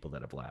video people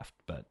that have left.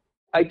 But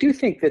I do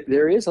think that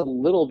there is a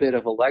little bit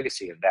of a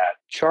legacy of that.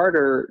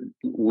 Charter,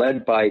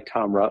 led by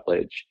Tom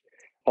Rutledge,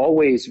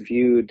 always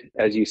viewed,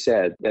 as you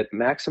said, that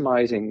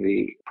maximizing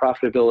the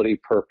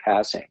profitability per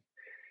passing,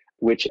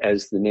 which,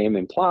 as the name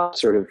implies,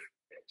 sort of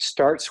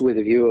starts with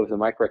a view of the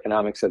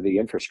microeconomics of the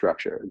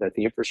infrastructure, that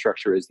the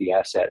infrastructure is the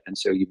asset, and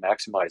so you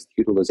maximize the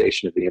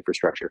utilization of the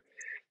infrastructure.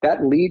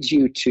 That leads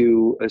you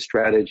to a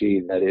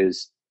strategy that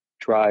is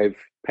drive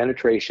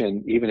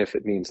penetration, even if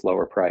it means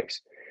lower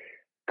price.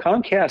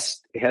 Comcast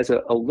has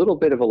a little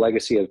bit of a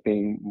legacy of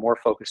being more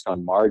focused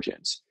on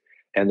margins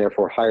and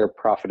therefore higher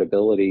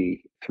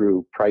profitability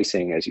through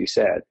pricing, as you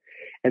said.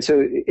 And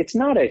so it's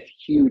not a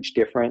huge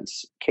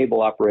difference.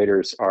 Cable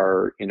operators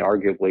are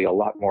inarguably a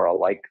lot more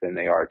alike than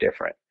they are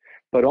different.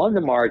 But on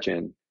the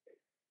margin,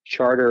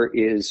 Charter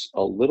is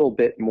a little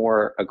bit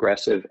more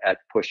aggressive at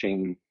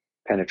pushing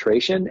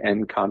penetration,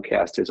 and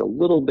Comcast is a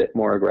little bit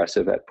more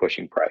aggressive at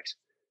pushing price.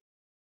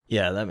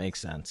 Yeah, that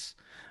makes sense.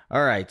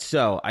 All right,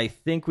 so I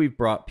think we've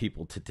brought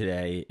people to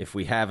today. If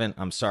we haven't,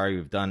 I'm sorry.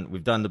 We've done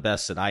the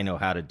best that I know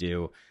how to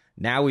do.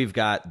 Now we've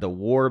got the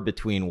war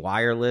between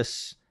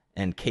wireless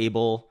and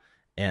cable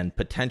and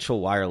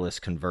potential wireless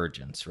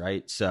convergence,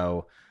 right?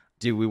 So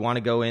do we want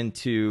to go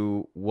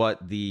into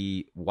what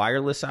the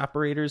wireless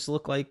operators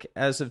look like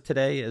as of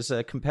today as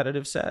a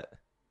competitive set?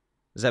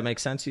 Does that make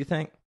sense, you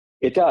think?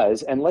 It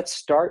does. And let's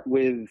start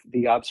with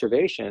the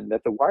observation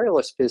that the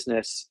wireless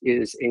business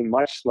is a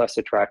much less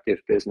attractive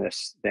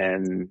business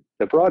than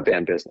the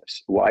broadband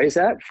business. Why is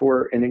that?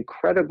 For an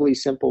incredibly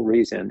simple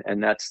reason,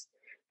 and that's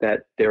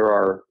that there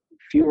are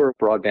fewer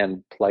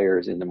broadband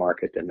players in the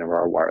market than there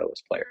are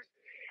wireless players.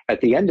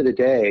 At the end of the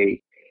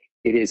day,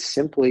 it is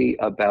simply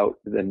about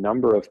the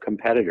number of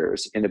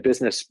competitors in a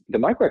business. The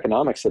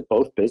microeconomics of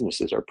both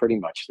businesses are pretty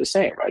much the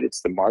same, right?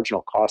 It's the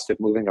marginal cost of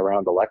moving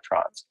around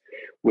electrons,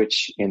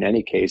 which in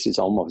any case is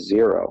almost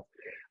zero.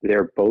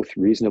 They're both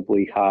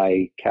reasonably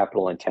high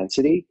capital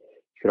intensity.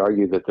 You could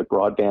argue that the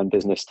broadband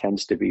business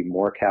tends to be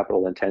more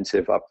capital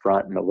intensive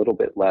upfront and a little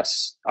bit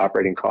less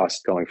operating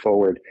costs going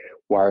forward,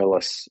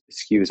 wireless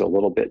skews a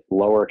little bit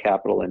lower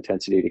capital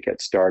intensity to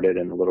get started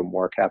and a little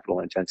more capital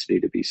intensity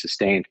to be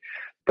sustained.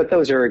 But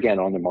those are, again,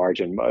 on the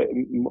margin.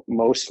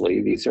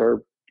 Mostly, these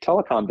are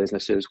telecom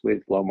businesses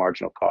with low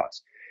marginal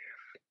costs.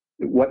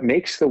 What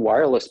makes the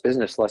wireless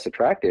business less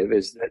attractive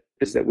is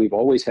that we've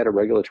always had a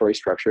regulatory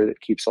structure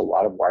that keeps a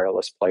lot of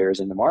wireless players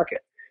in the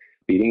market,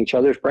 beating each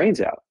other's brains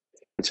out.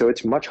 And so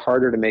it's much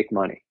harder to make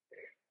money.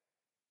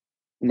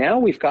 Now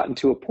we've gotten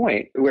to a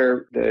point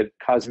where the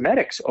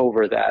cosmetics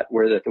over that,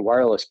 where that the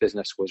wireless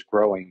business was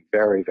growing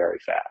very, very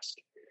fast.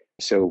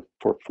 So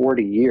for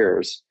 40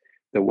 years,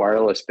 the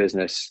wireless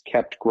business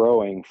kept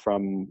growing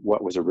from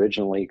what was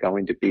originally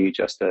going to be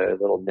just a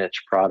little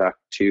niche product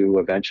to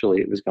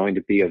eventually it was going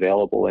to be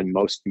available in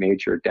most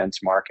major dense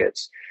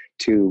markets,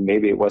 to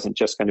maybe it wasn't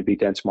just going to be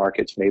dense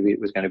markets, maybe it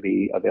was going to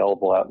be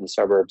available out in the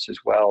suburbs as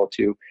well,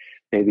 to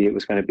maybe it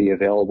was going to be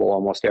available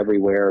almost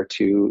everywhere,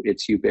 to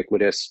it's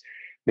ubiquitous.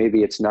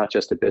 Maybe it's not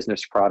just a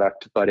business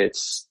product, but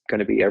it's going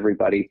to be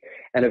everybody.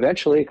 And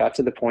eventually it got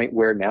to the point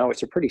where now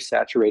it's a pretty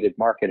saturated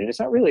market and it's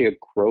not really a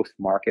growth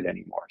market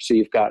anymore. So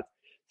you've got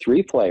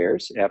 3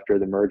 players after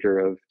the merger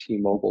of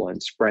T-Mobile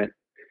and Sprint,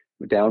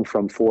 down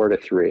from 4 to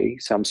 3.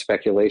 Some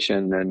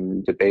speculation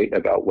and debate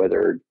about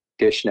whether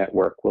Dish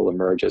Network will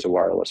emerge as a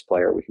wireless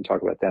player. We can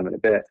talk about them in a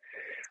bit.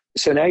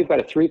 So now you've got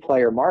a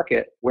 3-player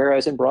market,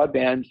 whereas in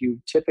broadband,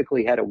 you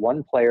typically had a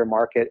 1-player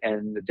market,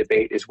 and the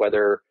debate is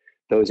whether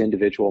those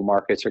individual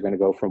markets are going to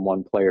go from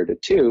 1 player to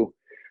 2,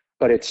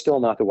 but it's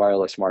still not the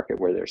wireless market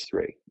where there's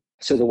 3.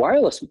 So the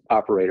wireless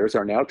operators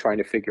are now trying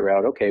to figure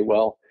out, okay,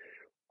 well,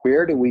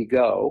 where do we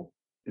go?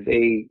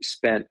 They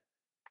spent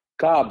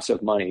gobs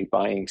of money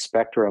buying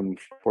spectrum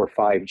for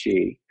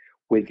 5G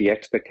with the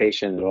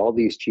expectation that all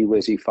these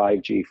gee-whizzy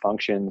 5G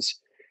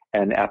functions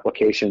and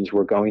applications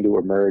were going to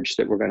emerge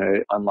that were going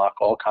to unlock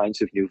all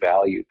kinds of new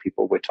value.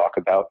 People would talk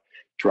about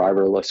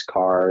driverless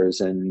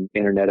cars and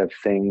Internet of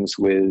Things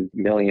with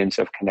millions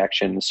of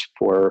connections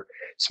for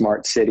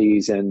smart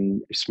cities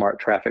and smart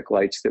traffic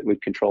lights that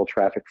would control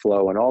traffic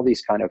flow and all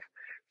these kind of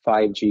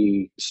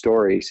 5G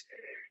stories,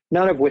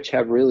 none of which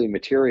have really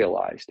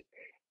materialized.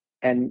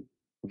 And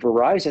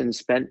Verizon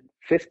spent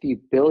 $50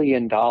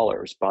 billion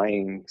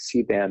buying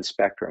C-band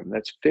spectrum.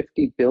 That's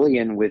 50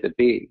 billion with a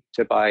B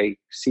to buy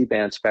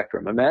C-band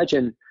spectrum.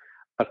 Imagine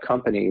a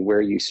company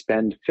where you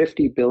spend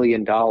 $50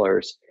 billion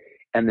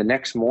and the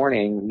next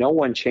morning, no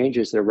one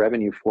changes their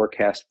revenue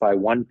forecast by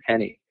 1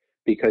 penny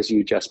because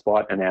you just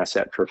bought an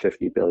asset for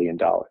 $50 billion.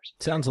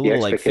 Sounds a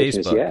little like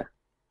Facebook.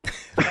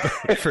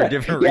 For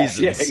different reasons.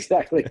 Yeah,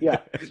 exactly. Yeah,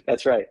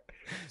 that's right.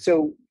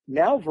 So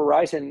now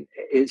Verizon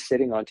is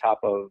sitting on top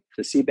of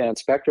the C-band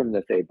spectrum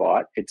that they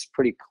bought. It's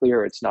pretty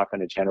clear it's not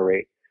going to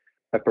generate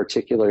a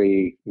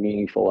particularly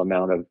meaningful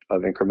amount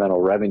of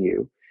incremental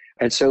revenue.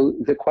 And so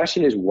the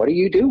question is, what do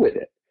you do with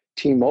it?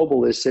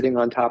 T-Mobile is sitting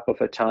on top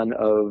of a ton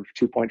of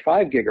 2.5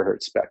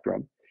 gigahertz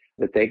spectrum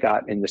that they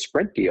got in the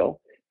Sprint deal.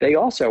 They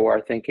also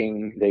are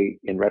thinking they,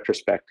 in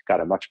retrospect,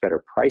 got a much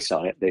better price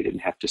on it. They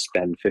didn't have to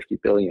spend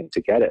 $50 billion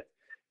to get it.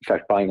 In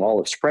fact, buying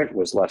all of Sprint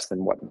was less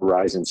than what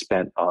Verizon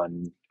spent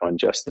on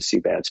just the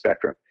C-band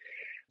spectrum.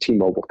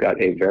 T-Mobile got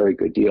a very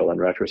good deal in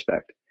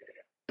retrospect.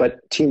 But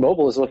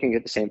T-Mobile is looking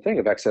at the same thing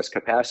of excess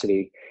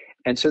capacity.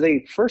 And so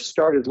they first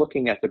started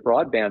looking at the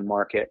broadband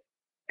market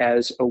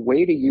as a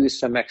way to use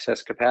some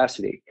excess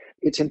capacity.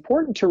 It's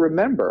important to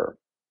remember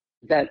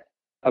that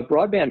a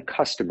broadband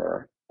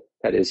customer,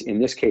 that is in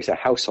this case a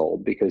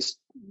household, because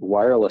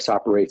wireless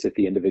operates at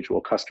the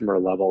individual customer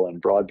level and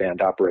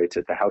broadband operates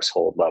at the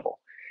household level.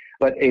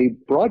 But a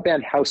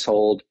broadband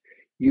household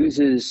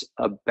uses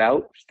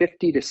about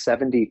 50 to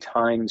 70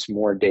 times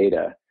more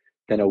data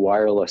than a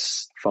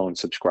wireless phone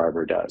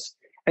subscriber does.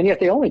 And yet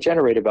they only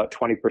generate about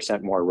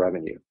 20% more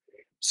revenue.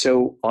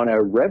 So on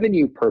a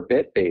revenue per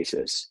bit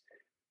basis,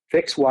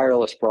 fixed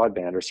wireless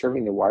broadband, or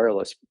serving the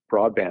wireless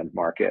broadband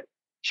market,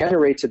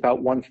 generates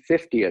about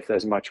 1/50th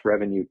as much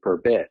revenue per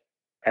bit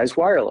as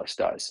wireless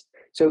does.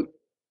 So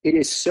it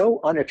is so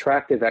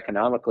unattractive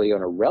economically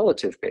on a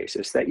relative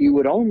basis that you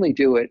would only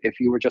do it if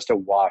you were just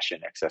awash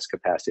in excess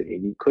capacity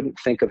and you couldn't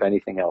think of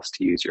anything else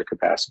to use your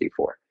capacity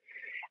for.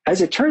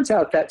 As it turns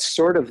out, that's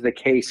sort of the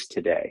case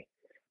today,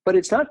 but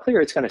it's not clear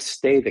it's going to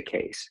stay the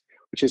case,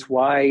 which is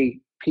why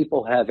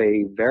people have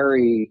a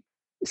very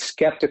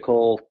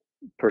skeptical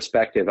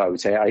perspective, I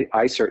would say,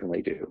 I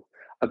certainly do,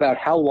 about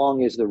how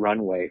long is the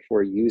runway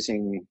for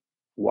using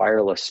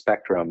wireless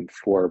spectrum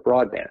for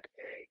broadband.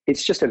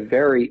 It's just a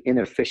very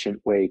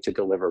inefficient way to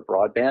deliver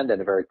broadband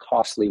and a very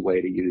costly way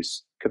to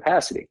use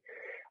capacity.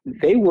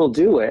 They will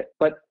do it,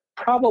 but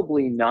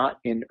probably not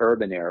in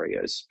urban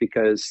areas,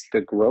 because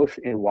the growth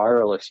in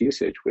wireless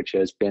usage, which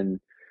has been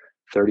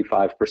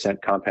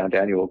 35% compound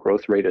annual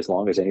growth rate as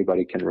long as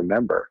anybody can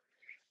remember,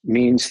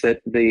 means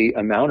that the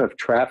amount of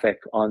traffic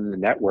on the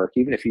network,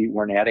 even if you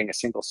weren't adding a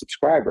single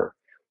subscriber,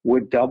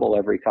 would double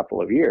every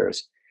couple of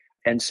years.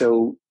 And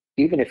so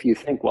even if you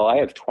think, well, I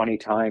have 20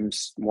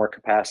 times more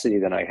capacity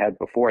than I had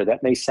before,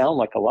 that may sound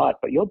like a lot,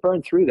 but you'll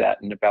burn through that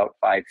in about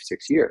 5-6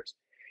 years.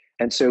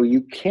 And so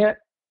you can't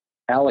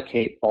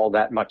allocate all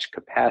that much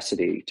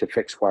capacity to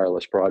fixed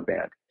wireless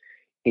broadband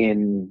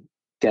in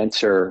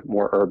denser,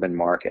 more urban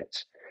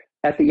markets.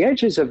 At the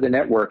edges of the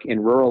network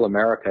in rural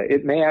America,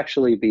 it may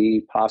actually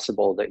be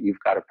possible that you've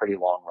got a pretty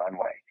long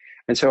runway.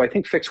 And so I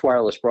think fixed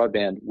wireless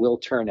broadband will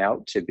turn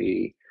out to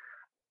be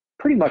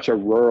pretty much a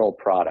rural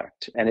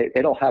product, and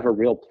it'll have a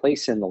real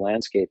place in the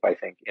landscape, I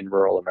think, in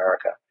rural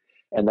America.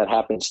 And that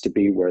happens to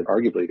be where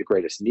arguably the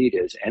greatest need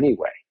is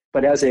anyway.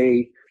 But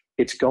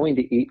it's going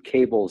to eat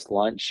cable's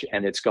lunch,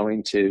 and it's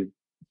going to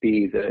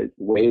be the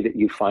way that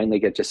you finally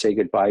get to say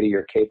goodbye to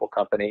your cable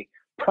company.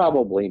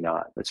 Probably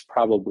not. It's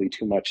probably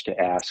too much to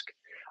ask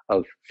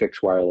of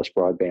fixed wireless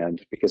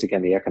broadband because,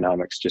 again, the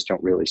economics just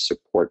don't really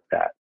support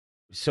that.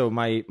 So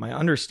my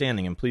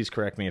understanding, and please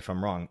correct me if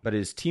I'm wrong, but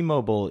is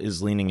T-Mobile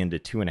is leaning into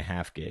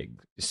 2.5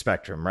 gig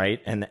spectrum,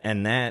 right? And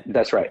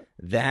that's right.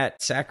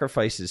 That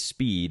sacrifices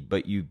speed,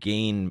 but you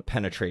gain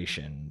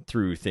penetration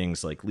through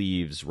things like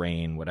leaves,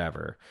 rain,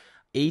 whatever.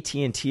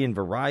 AT&T and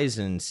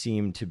Verizon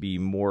seem to be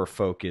more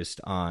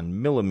focused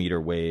on millimeter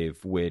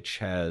wave, which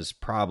has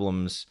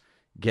problems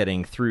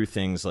getting through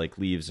things like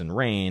leaves and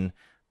rain,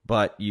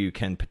 but you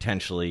can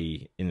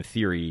potentially, in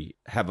theory,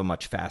 have a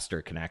much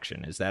faster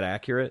connection. Is that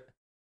accurate?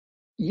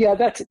 Yeah,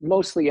 that's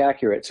mostly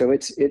accurate. So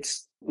it's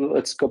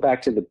let's go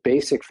back to the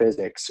basic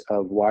physics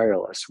of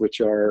wireless, which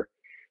are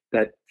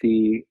that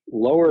the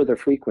lower the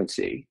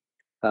frequency,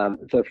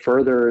 the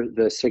further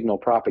the signal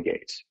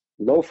propagates.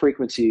 Low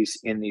frequencies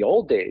in the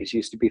old days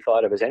used to be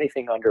thought of as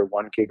anything under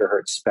 1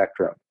 gigahertz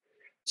spectrum.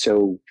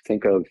 So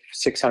think of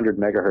 600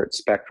 megahertz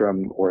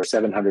spectrum or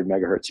 700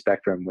 megahertz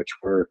spectrum, which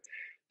were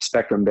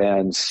spectrum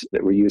bands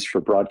that were used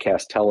for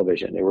broadcast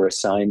television. They were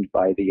assigned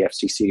by the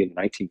FCC in the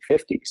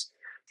 1950s.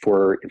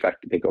 In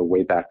fact, they go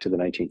way back to the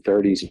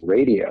 1930s in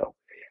radio.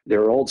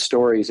 There are old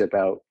stories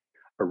about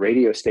a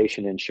radio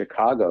station in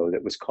Chicago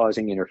that was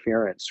causing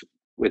interference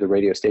with a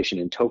radio station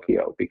in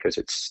Tokyo because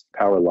its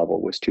power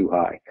level was too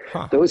high.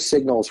 Huh. Those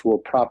signals will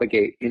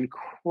propagate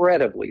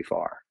incredibly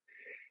far.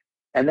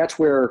 And that's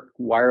where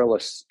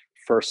wireless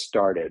first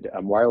started.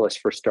 Wireless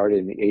first started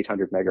in the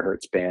 800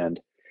 megahertz band,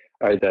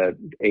 or the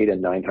 8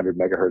 and 900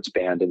 megahertz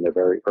band in the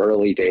very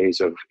early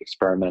days of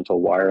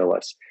experimental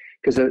wireless,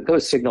 because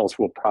those signals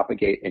will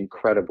propagate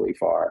incredibly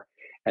far,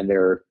 and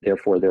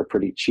therefore they're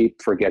pretty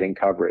cheap for getting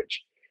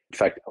coverage. In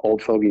fact,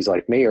 old fogies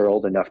like me are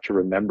old enough to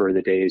remember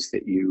the days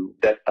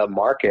that a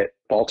market,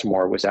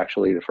 Baltimore was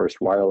actually the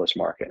first wireless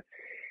market,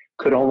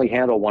 could only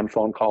handle one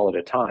phone call at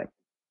a time.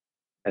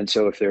 And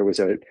so if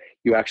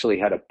you actually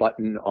had a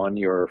button on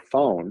your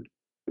phone,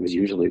 it was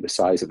usually the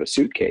size of a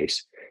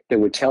suitcase, that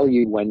would tell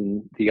you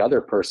when the other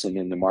person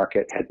in the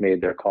market had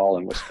made their call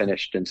and was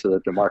finished, and so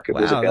that the market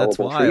was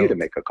available for you to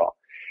make a call.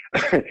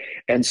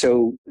 And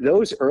so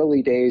those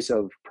early days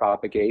of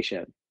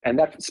propagation, and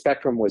that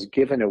spectrum was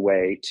given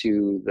away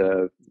to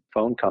the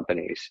phone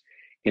companies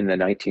in the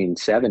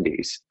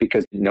 1970s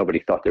because nobody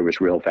thought there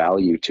was real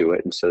value to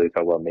it. And so they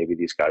thought, well, maybe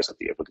these guys will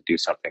be able to do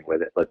something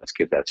with it. Let's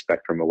give that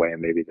spectrum away,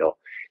 and maybe they'll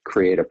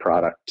create a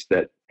product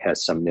that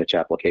has some niche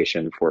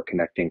application for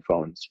connecting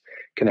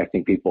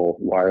people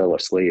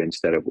wirelessly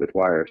instead of with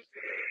wires.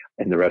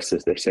 And the rest,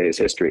 as they say, is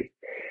history.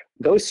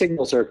 Those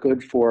signals are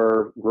good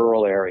for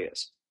rural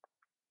areas.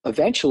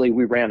 Eventually,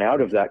 we ran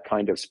out of that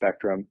kind of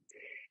spectrum,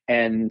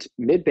 and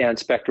mid-band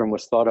spectrum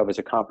was thought of as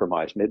a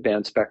compromise.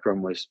 Mid-band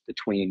spectrum was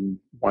between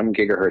 1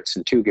 gigahertz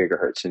and 2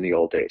 gigahertz in the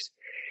old days.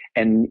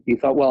 And you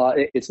thought, well,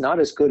 it's not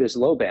as good as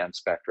low-band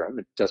spectrum.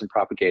 It doesn't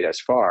propagate as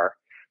far.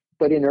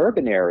 But in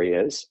urban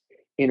areas,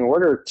 in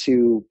order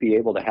to be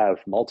able to have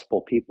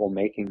multiple people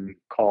making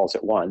calls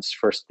at once,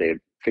 first they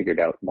figured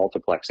out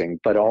multiplexing,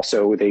 but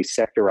also they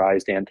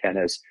sectorized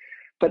antennas.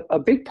 But a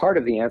big part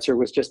of the answer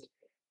was just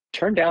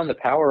turn down the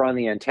power on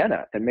the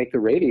antenna and make the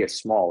radius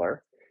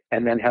smaller,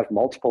 and then have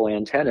multiple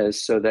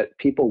antennas so that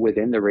people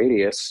within the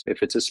radius,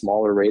 if it's a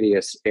smaller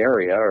radius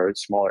area or a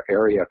smaller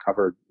area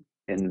covered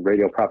in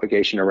radio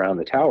propagation around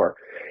the tower,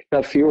 you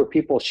have fewer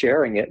people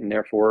sharing it, and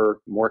therefore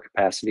more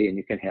capacity, and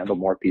you can handle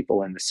more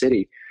people in the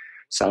city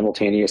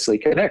simultaneously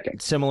connecting.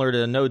 Similar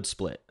to a node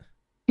split.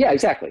 Yeah,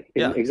 exactly.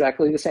 Yeah.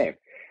 Exactly the same.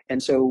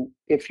 And so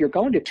if you're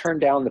going to turn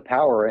down the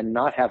power and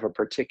not have a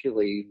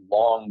particularly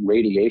long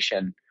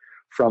radiation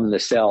from the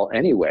cell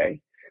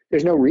anyway,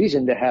 there's no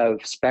reason to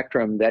have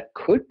spectrum that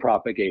could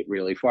propagate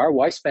really far.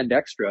 Why spend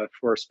extra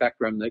for a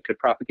spectrum that could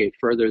propagate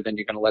further than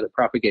you're going to let it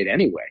propagate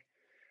anyway?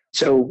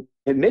 So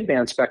the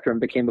mid-band spectrum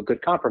became a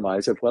good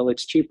compromise of, well,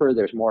 it's cheaper,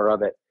 there's more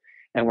of it,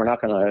 and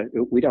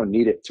we don't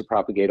need it to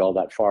propagate all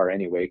that far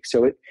anyway.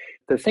 So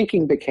the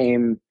thinking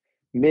became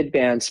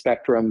mid-band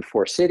spectrum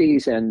for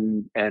cities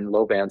and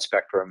low-band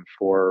spectrum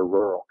for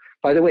rural.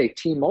 By the way,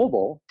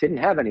 T-Mobile didn't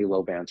have any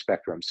low-band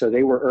spectrum, so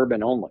they were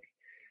urban only.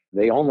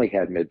 They only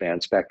had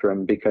mid-band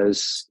spectrum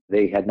because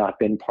they had not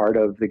been part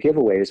of the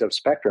giveaways of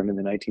spectrum in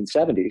the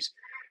 1970s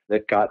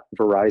that got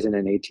Verizon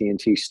and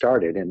AT&T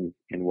started in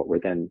what were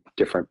then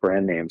different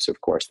brand names,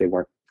 of course. They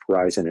weren't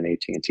Verizon and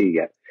AT&T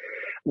yet.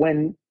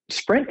 When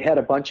Sprint had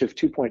a bunch of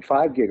 2.5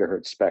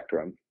 gigahertz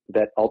spectrum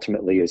that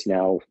ultimately is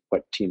now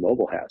what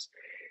T-Mobile has,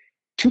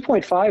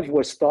 2.5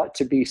 was thought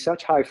to be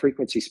such high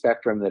frequency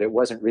spectrum that it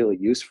wasn't really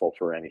useful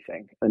for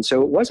anything. And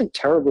so it wasn't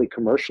terribly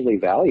commercially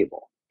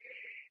valuable.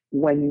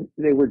 When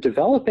they were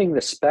developing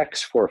the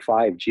specs for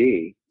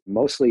 5G,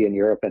 mostly in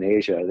Europe and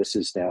Asia, this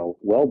is now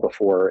well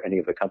before any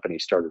of the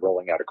companies started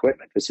rolling out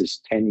equipment. This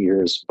is 10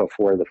 years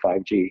before the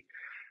 5G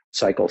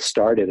cycle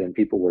started and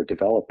people were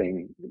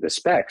developing the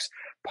specs.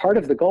 Part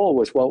of the goal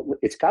was, well,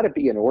 it's got to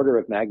be an order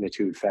of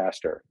magnitude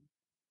faster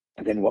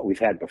than what we've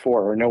had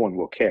before, or no one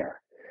will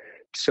care.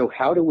 So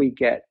how do we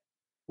get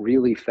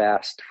really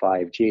fast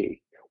 5G?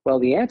 Well,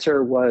 the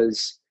answer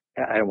was,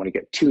 I don't want to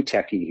get too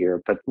techie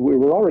here, but we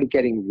were already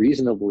getting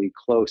reasonably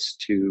close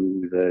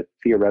to the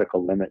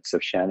theoretical limits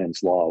of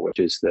Shannon's law, which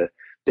is the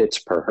bits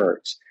per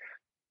hertz.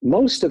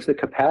 Most of the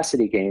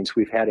capacity gains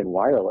we've had in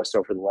wireless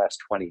over the last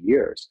 20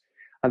 years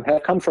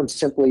have come from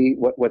simply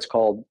what's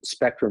called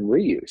spectrum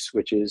reuse,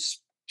 which is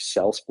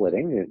cell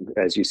splitting,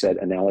 as you said,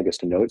 analogous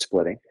to node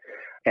splitting,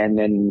 and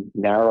then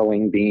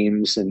narrowing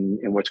beams and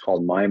what's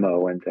called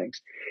MIMO and things.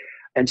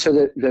 And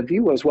so the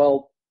view was,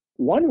 well,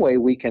 one way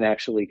we can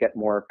actually get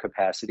more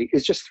capacity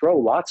is just throw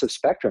lots of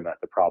spectrum at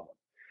the problem.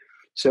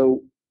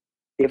 So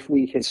if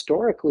we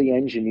historically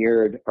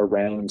engineered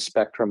around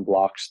spectrum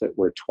blocks that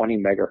were 20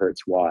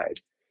 megahertz wide,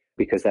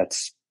 because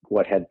that's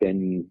what had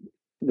been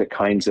the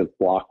kinds of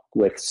block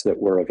widths that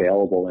were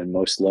available in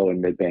most low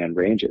and mid-band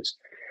ranges,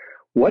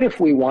 what if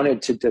we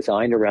wanted to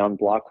design around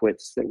block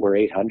widths that were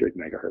 800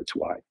 megahertz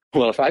wide?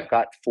 Well, if I've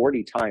got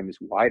 40 times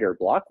wider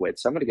block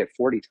widths, I'm going to get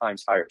 40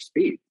 times higher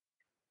speed.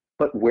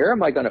 But where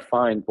am I going to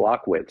find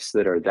block widths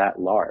that are that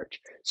large?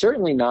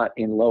 Certainly not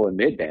in low and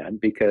mid-band,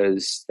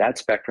 because that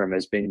spectrum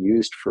has been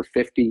used for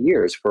 50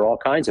 years for all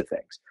kinds of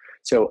things.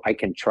 So I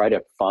can try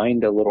to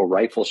find a little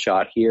rifle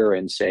shot here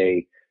and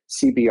say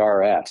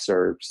CBRS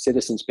or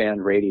citizens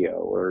band radio,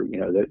 or,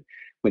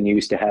 when you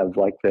used to have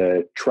like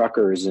the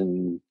truckers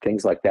and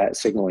things like that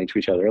signaling to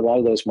each other. A lot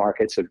of those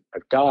markets have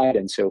died.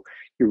 And so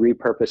you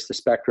repurpose the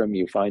spectrum,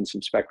 you find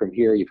some spectrum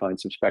here, you find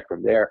some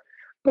spectrum there.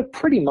 But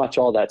pretty much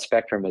all that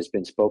spectrum has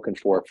been spoken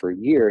for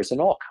years in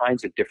all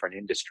kinds of different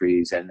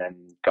industries and then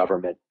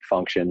government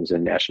functions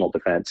and national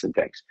defense and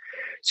things.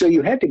 So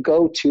you had to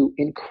go to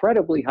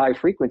incredibly high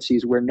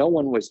frequencies where no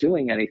one was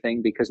doing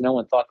anything because no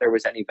one thought there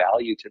was any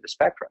value to the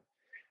spectrum.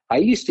 I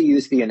used to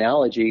use the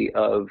analogy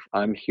of,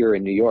 I'm here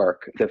in New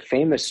York, the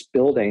famous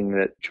building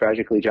that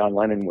tragically John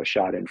Lennon was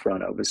shot in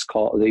front of is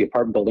called, the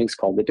apartment building's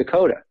called the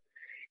Dakota.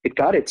 It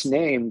got its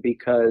name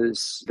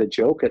because the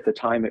joke at the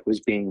time it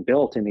was being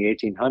built in the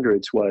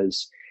 1800s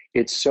was,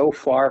 it's so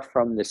far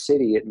from the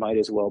city, it might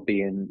as well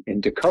be in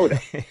Dakota.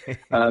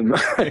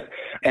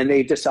 And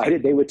they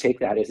decided they would take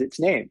that as its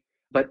name.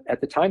 But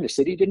at the time, the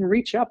city didn't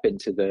reach up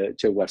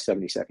to West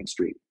 72nd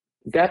Street.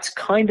 That's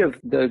kind of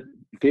the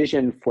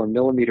vision for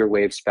millimeter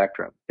wave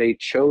spectrum. They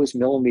chose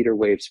millimeter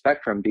wave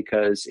spectrum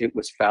because it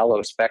was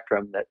fallow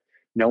spectrum that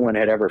no one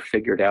had ever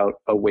figured out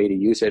a way to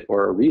use it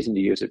or a reason to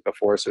use it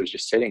before, so it was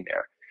just sitting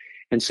there.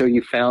 And so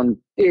you found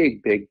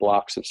big, big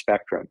blocks of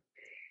spectrum.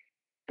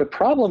 The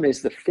problem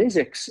is the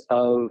physics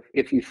of,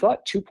 if you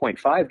thought 2.5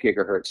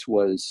 gigahertz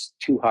was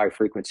too high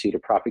frequency to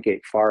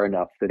propagate far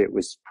enough that it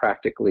was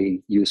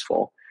practically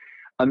useful,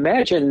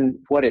 imagine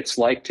what it's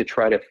like to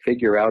try to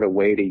figure out a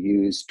way to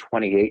use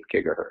 28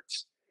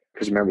 gigahertz.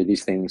 Because remember,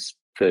 these things,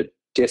 the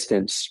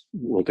distance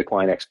will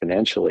decline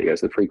exponentially as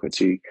the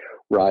frequency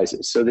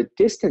rises. So the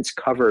distance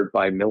covered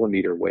by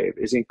millimeter wave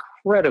is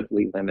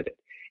incredibly limited.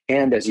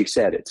 And as you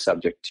said, it's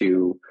subject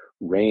to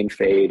rain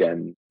fade,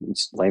 and in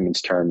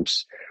layman's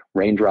terms,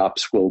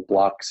 raindrops will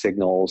block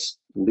signals,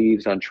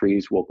 leaves on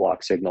trees will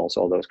block signals,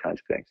 all those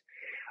kinds of things.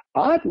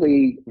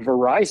 Oddly,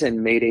 Verizon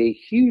made a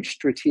huge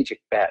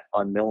strategic bet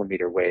on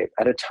millimeter wave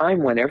at a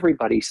time when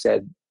everybody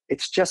said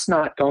it's just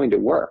not going to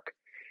work.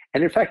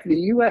 And in fact, the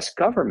US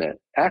government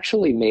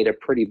actually made a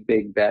pretty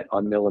big bet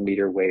on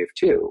millimeter wave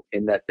too,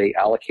 in that they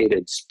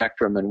allocated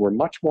spectrum and were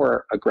much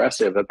more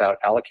aggressive about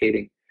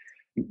allocating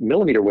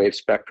millimeter wave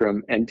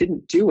spectrum and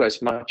didn't do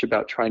as much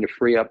about trying to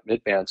free up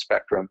mid-band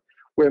spectrum,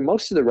 where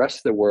most of the rest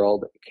of the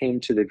world came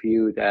to the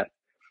view that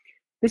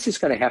this is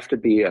going to have to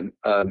be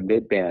a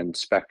mid-band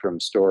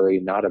spectrum story,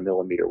 not a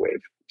millimeter wave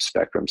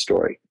spectrum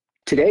story.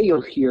 Today,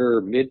 you'll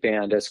hear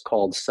mid-band as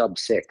called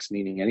sub-6,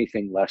 meaning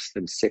anything less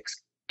than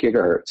 6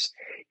 gigahertz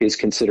is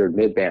considered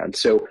mid-band.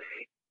 So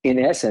in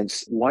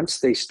essence, once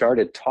they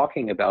started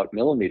talking about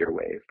millimeter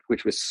wave,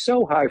 which was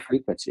so high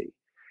frequency,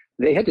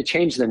 they had to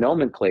change the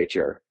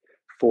nomenclature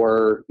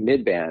for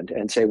mid-band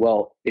and say,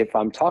 well, if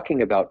I'm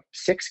talking about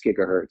 6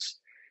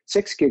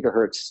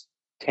 gigahertz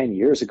 10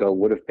 years ago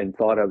would have been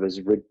thought of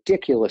as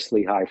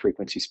ridiculously high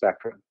frequency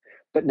spectrum.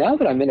 But now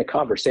that I'm in a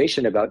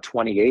conversation about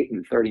 28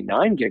 and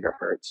 39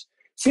 gigahertz,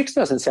 6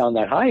 doesn't sound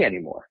that high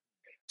anymore.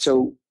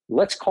 So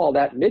let's call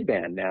that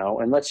mid-band now.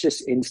 And let's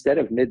just, instead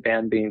of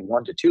mid-band being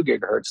 1 to 2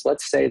 gigahertz,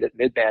 let's say that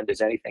mid-band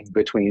is anything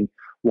between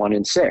 1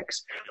 and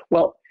 6.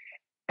 Well,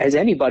 as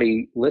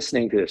anybody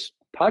listening to this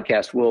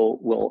podcast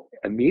will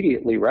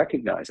immediately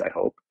recognize, I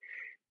hope,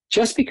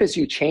 just because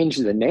you change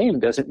the name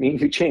doesn't mean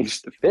you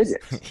change the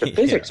physics. The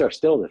physics are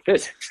still the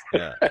physics.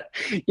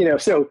 Yeah.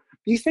 So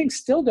these things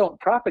still don't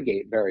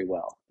propagate very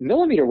well.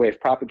 Millimeter wave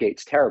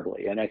propagates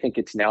terribly. And I think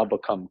it's now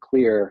become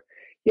clear,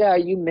 yeah,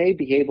 you may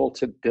be able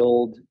to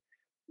build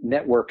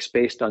networks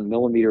based on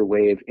millimeter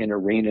wave in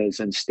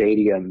arenas and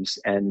stadiums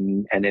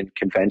and in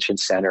convention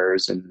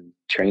centers and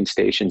train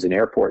stations and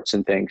airports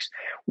and things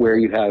where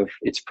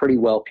it's pretty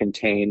well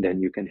contained,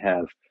 and you can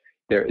have,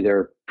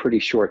 they're pretty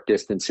short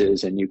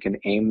distances and you can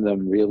aim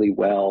them really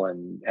well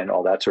and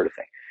all that sort of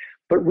thing.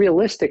 But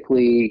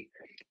realistically,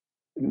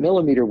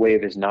 millimeter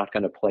wave is not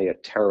going to play a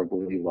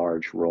terribly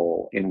large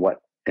role in what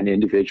an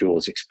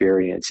individual's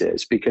experience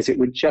is, because it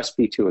would just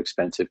be too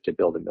expensive to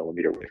build a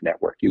millimeter wave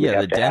network.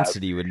 The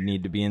density would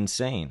need to be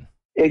insane.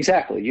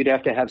 Exactly. You'd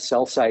have to have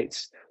cell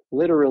sites,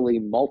 literally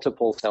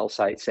multiple cell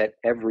sites at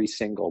every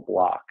single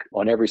block,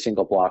 on every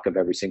single block of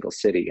every single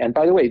city. And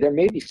by the way, there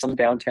may be some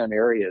downtown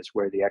areas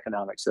where the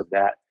economics of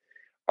that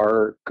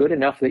are good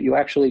enough that you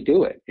actually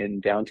do it in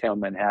downtown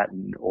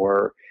Manhattan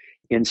or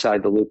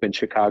inside the Loop in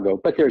Chicago,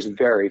 but there's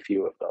very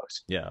few of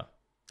those. Yeah,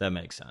 that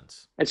makes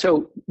sense. And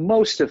so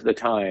most of the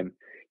time,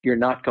 you're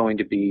not going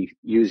to be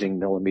using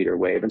millimeter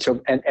wave. And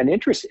so,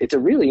 it's a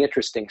really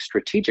interesting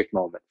strategic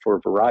moment for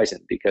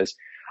Verizon, because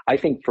I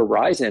think a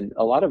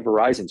lot of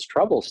Verizon's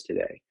troubles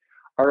today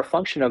are a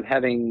function of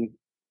having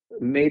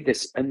made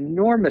this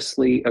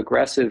enormously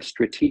aggressive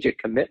strategic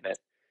commitment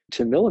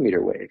to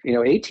millimeter wave.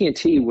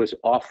 AT&T was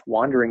off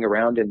wandering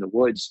around in the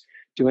woods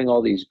doing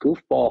all these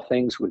goofball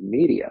things with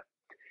media,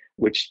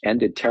 which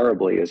ended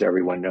terribly, as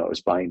everyone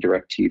knows, buying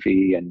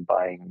DirecTV and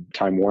buying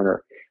Time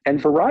Warner. And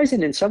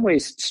Verizon, in some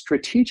ways,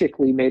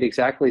 strategically made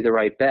exactly the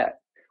right bet,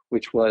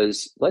 which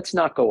was, let's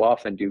not go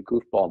off and do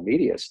goofball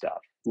media stuff.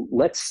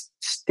 Let's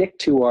stick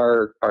to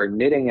our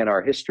knitting and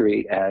our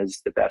history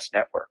as the best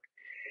network.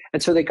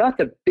 And so they got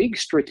the big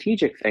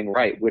strategic thing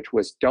right, which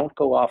was don't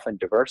go off and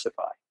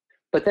diversify.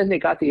 But then they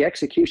got the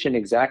execution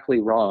exactly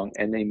wrong,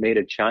 and they made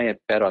a giant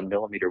bet on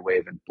millimeter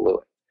wave and blew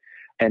it.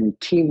 And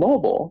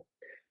T-Mobile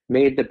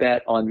made the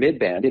bet on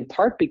midband, in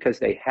part because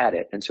they had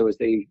it. And so as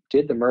they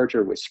did the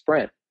merger with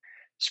Sprint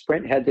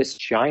had this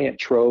giant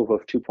trove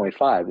of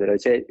 2.5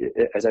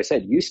 that, as I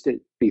said, used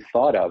to be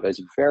thought of as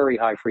very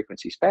high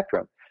frequency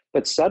spectrum.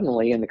 But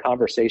suddenly in the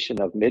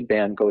conversation of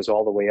midband goes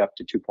all the way up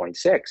to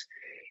 2.6,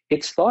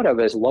 it's thought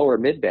of as lower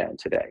midband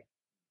today.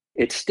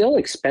 It's still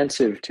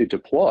expensive to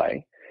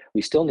deploy.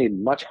 We still need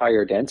much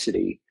higher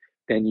density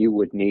than you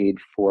would need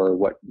for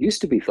what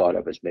used to be thought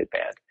of as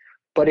midband.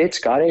 But it's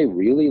got a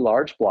really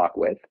large block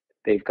width.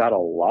 They've got a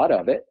lot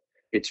of it.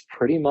 It's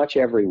pretty much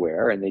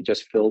everywhere, and they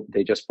just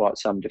bought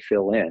some to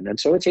fill in. And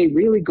so it's a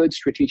really good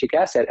strategic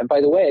asset. And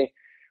by the way,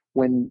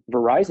 when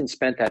Verizon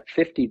spent that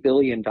 $50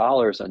 billion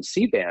on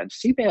C-band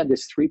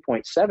is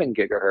 3.7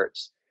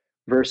 gigahertz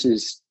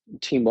versus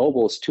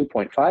T-Mobile's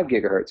 2.5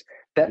 gigahertz.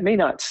 That may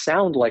not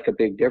sound like a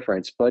big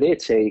difference, but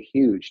it's a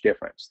huge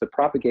difference. The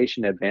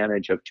propagation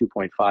advantage of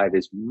 2.5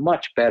 is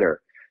much better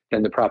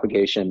than the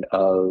propagation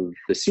of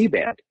the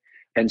C-band.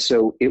 And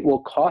so it will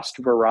cost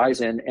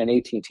Verizon, and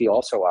AT&T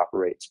also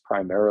operates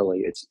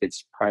primarily,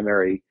 its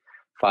primary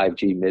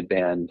 5G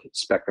midband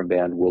spectrum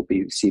band will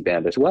be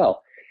C-band as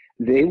well.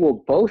 They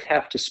will both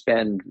have to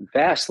spend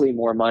vastly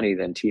more money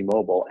than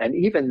T-Mobile. And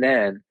even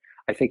then,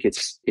 I think it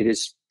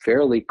is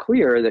fairly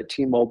clear that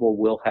T-Mobile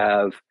will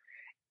have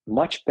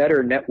much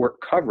better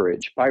network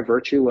coverage by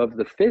virtue of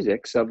the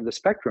physics of the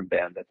spectrum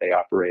band that they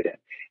operate in.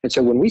 And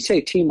so when we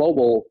say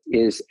T-Mobile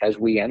is, as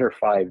we enter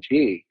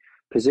 5G,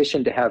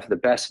 positioned to have the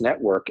best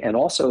network and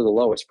also the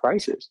lowest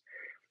prices,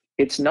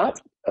 it's not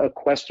a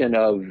question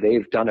of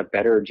they've done a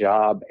better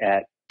job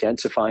at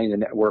densifying the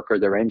network or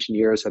their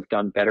engineers have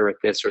done better at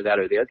this or that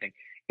or the other thing.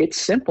 It's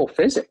simple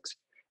physics.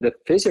 The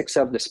physics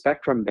of the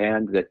spectrum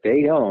band that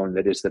they own,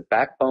 that is the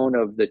backbone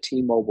of the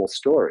T-Mobile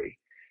story,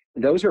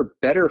 those are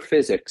better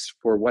physics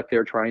for what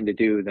they're trying to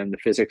do than the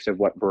physics of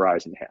what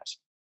Verizon has.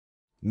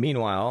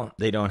 Meanwhile,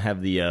 they don't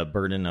have the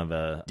burden of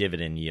a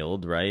dividend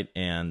yield, right?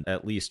 And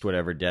at least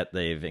whatever debt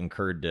they've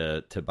incurred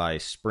to buy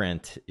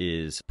Sprint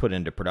is put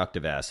into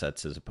productive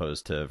assets, as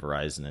opposed to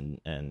Verizon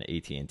and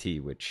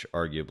AT&T, which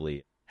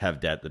arguably have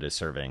debt that is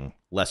serving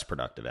less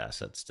productive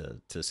assets,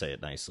 to say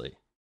it nicely.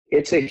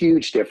 It's a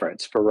huge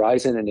difference.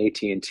 Verizon and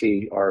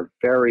AT&T are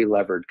very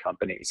levered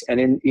companies.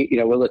 And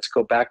let's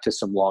go back to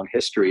some long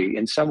history.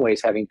 In some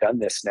ways, having done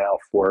this now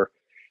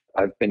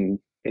I've been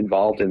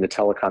involved in the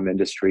telecom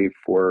industry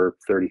for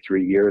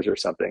 33 years or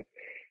something.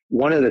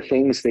 One of the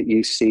things that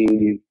you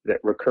see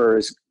that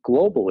recurs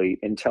globally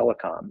in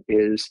telecom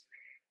is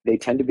they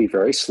tend to be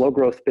very slow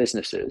growth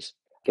businesses.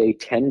 They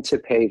tend to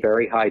pay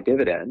very high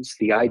dividends.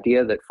 The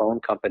idea that phone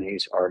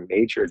companies are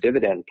major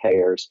dividend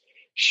payers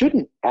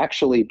shouldn't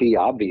actually be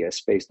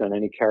obvious based on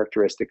any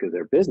characteristic of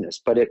their business,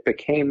 but it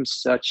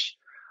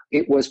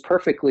was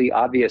perfectly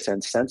obvious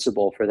and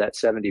sensible for that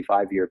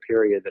 75-year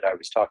period that I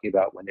was talking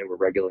about when they were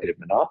regulated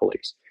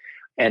monopolies.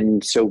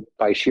 And so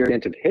by sheer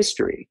dint of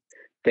history,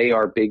 they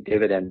are big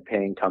dividend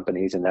paying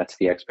companies, and that's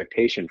the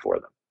expectation for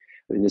them.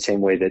 In the same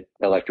way that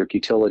electric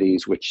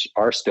utilities, which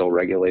are still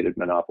regulated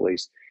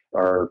monopolies,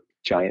 are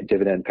giant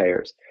dividend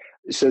payers.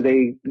 So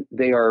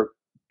they are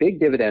big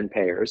dividend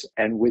payers,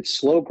 and with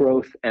slow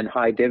growth and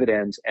high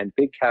dividends and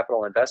big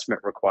capital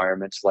investment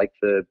requirements like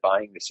the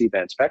buying the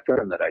C-band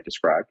spectrum that I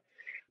described,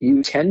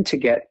 you tend to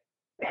get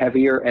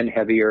heavier and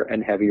heavier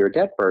and heavier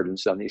debt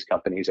burdens on these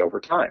companies over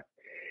time.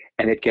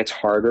 And it gets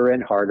harder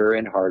and harder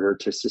and harder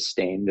to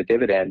sustain the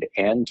dividend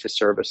and to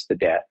service the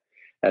debt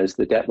as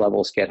the debt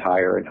levels get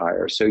higher and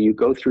higher. So you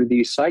go through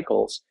these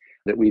cycles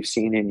that we've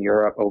seen in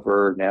Europe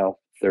over now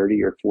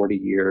 30 or 40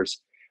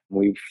 years.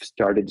 We've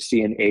started to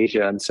see in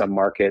Asia in some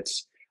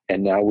markets,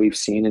 and now we've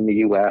seen in the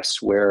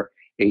US where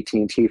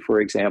AT&T,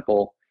 for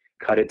example,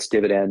 cut its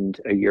dividend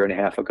a year and a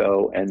half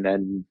ago and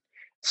then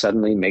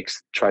suddenly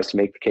tries to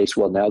make the case,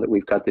 well, now that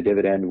we've cut the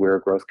dividend, we're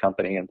a growth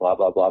company and blah,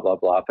 blah, blah, blah,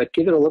 blah. But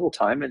give it a little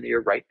time and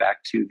you're right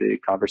back to the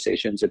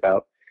conversations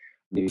about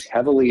these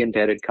heavily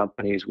indebted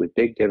companies with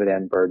big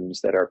dividend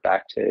burdens that are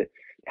back to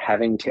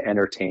having to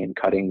entertain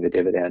cutting the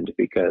dividend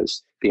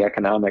because the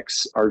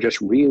economics are just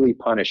really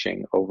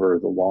punishing over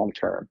the long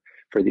term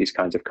for these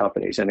kinds of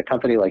companies. And a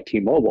company like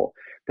T-Mobile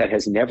that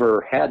has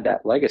never had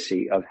that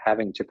legacy of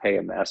having to pay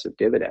a massive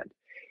dividend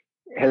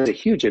has a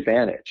huge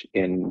advantage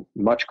in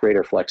much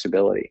greater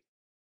flexibility.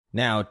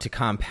 Now, to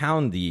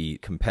compound the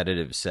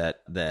competitive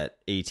set that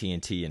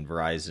AT&T and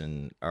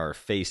Verizon are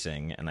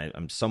facing, and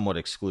I'm somewhat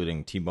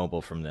excluding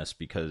T-Mobile from this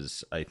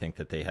because I think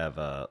that they have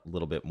a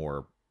little bit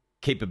more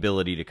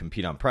capability to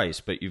compete on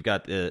price, but you've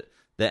got the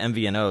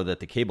MVNO that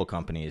the cable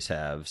companies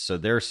have, so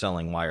they're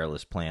selling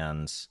wireless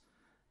plans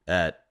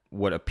at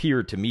what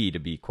appear to me to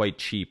be quite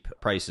cheap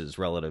prices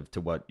relative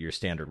to what your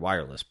standard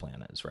wireless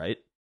plan is, right?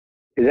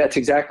 That's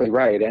exactly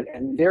right. And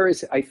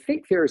I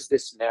think there's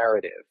this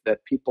narrative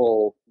that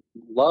people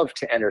love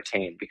to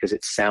entertain because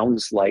it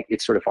sounds like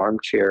it's sort of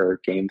armchair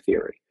game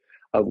theory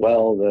of,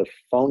 well, the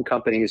phone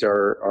companies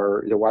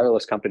the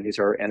wireless companies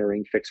are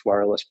entering fixed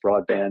wireless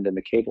broadband and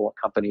the cable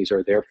companies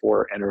are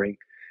therefore entering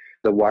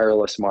the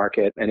wireless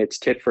market and it's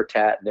tit for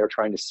tat and they're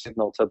trying to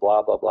signal to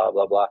blah, blah, blah,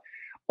 blah, blah.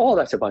 All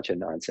that's a bunch of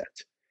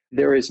nonsense.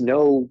 There is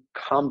no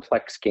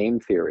complex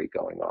game theory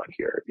going on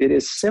here. It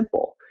is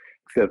simple.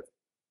 The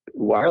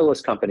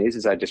wireless companies,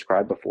 as I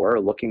described before,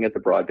 are looking at the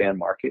broadband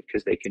market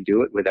because they can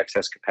do it with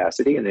excess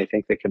capacity and they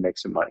think they can make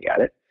some money at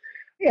it.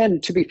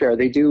 And to be fair,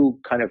 they do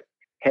kind of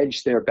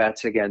hedge their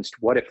bets against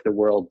what if the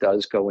world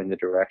does go in the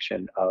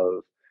direction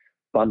of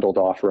bundled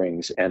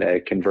offerings and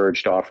a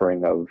converged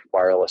offering of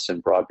wireless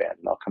and broadband.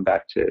 And I'll come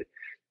back to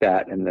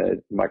that and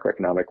the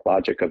microeconomic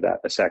logic of that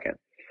in a second.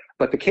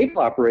 But the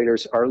cable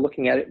operators are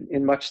looking at it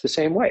in much the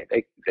same way.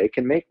 They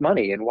can make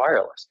money in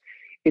wireless.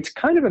 It's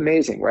kind of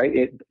amazing,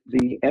 right?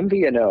 The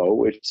MVNO,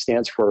 which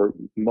stands for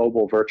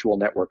Mobile Virtual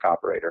Network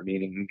Operator,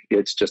 meaning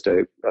it's just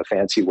a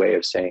fancy way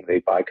of saying they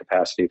buy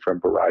capacity from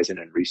Verizon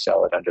and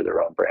resell it under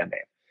their own brand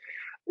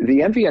name.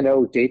 The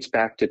MVNO dates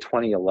back to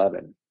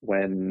 2011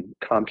 when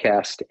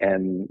Comcast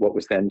and what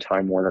was then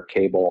Time Warner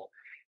Cable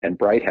and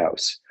Bright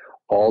House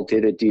all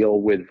did a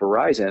deal with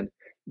Verizon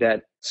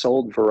that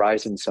sold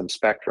Verizon some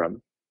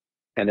spectrum.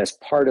 And as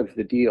part of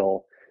the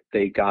deal,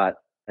 they got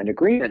an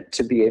agreement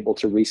to be able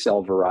to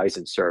resell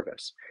Verizon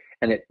service.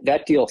 And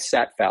that deal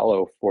sat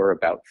fallow for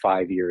about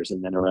 5 years.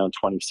 And then around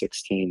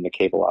 2016, the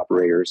cable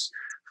operators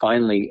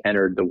finally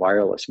entered the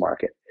wireless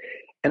market.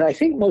 And I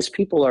think most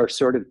people are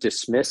sort of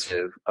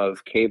dismissive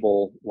of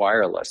cable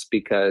wireless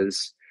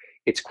because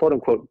it's quote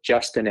unquote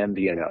just an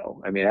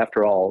MVNO. I mean,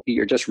 after all,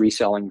 you're just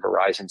reselling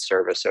Verizon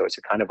service. So it's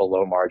a kind of a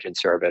low margin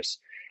service.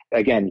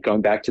 Again,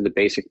 going back to the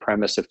basic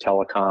premise of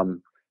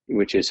telecom,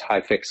 which is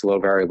high fixed, low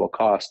variable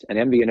cost. An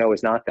MVNO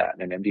is not that.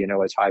 An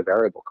MVNO is high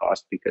variable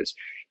cost because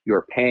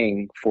you're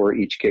paying for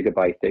each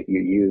gigabyte that you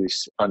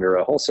use under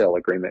a wholesale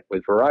agreement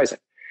with Verizon.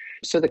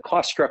 So the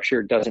cost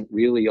structure doesn't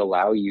really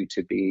allow you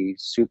to be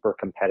super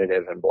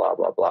competitive and blah,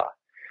 blah, blah.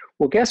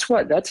 Well, guess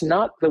what? That's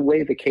not the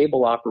way the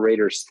cable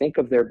operators think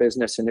of their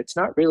business, and it's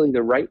not really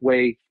the right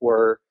way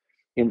for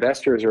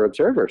investors or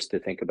observers to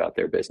think about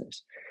their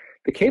business.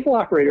 The cable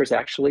operators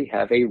actually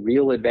have a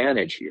real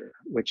advantage here,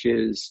 which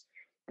is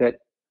that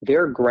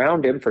their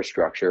ground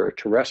infrastructure,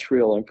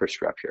 terrestrial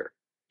infrastructure,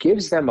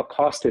 gives them a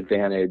cost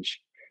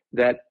advantage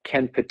that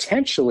can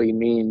potentially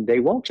mean they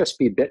won't just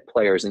be bit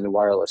players in the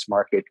wireless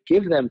market.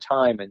 Give them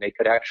time and they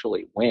could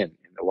actually win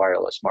in the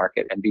wireless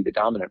market and be the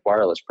dominant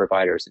wireless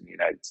providers in the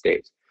United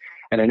States.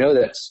 And I know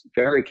that's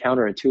very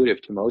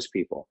counterintuitive to most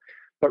people,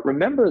 but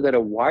remember that a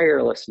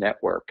wireless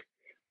network,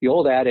 the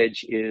old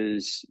adage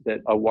is that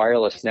a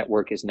wireless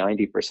network is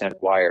 90%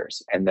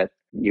 wires and that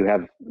you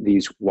have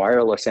these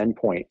wireless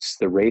endpoints,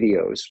 the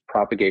radios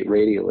propagate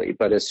radially,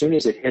 but as soon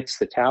as it hits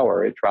the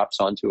tower, it drops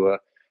onto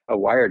a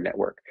wired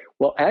network.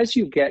 Well, as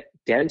you get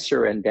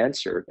denser and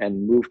denser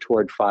and move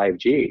toward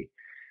 5G,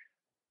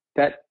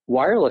 that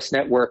wireless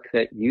network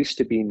that used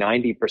to be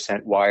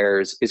 90%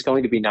 wires is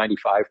going to be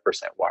 95%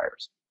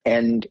 wires.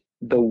 And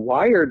the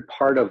wired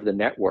part of the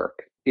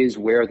network is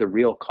where the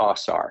real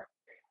costs are.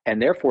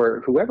 And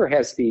therefore, whoever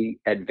has the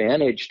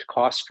advantaged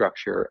cost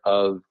structure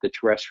of the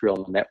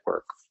terrestrial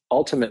network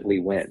ultimately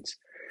wins.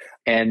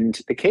 And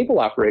the cable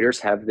operators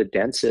have the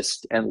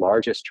densest and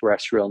largest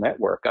terrestrial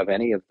network of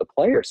any of the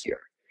players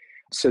here.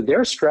 So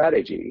their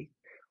strategy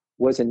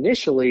was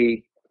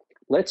initially,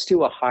 let's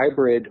do a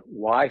hybrid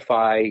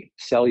Wi-Fi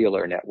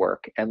cellular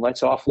network and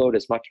let's offload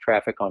as much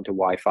traffic onto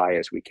Wi-Fi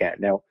as we can.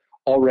 Now,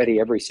 already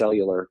every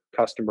cellular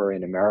customer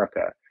in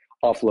America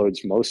offloads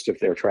most of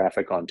their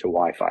traffic onto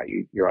Wi-Fi.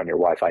 You're on your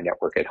Wi-Fi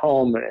network at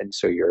home, and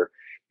so your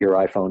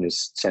iPhone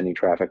is sending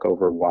traffic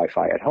over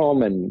Wi-Fi at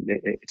home, and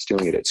it's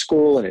doing it at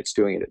school, and it's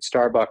doing it at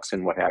Starbucks,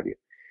 and what have you.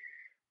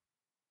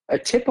 A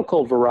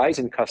typical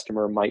Verizon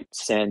customer might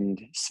send,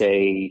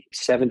 say,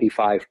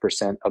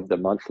 75% of the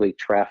monthly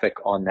traffic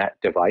on that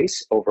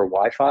device over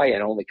Wi-Fi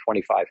and only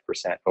 25%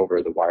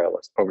 over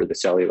the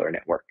cellular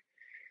network.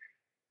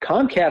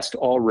 Comcast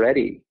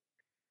already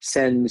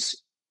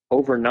sends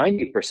over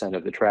 90%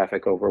 of the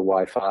traffic over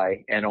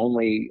Wi-Fi and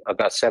only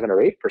about 7 or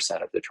 8%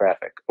 of the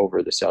traffic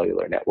over the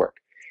cellular network.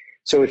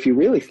 So if you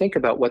really think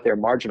about what their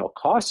marginal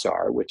costs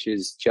are, which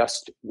is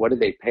just what do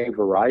they pay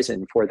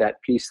Verizon for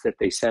that piece that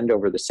they send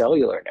over the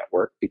cellular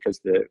network,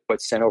 because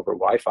what's sent over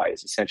Wi-Fi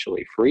is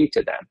essentially free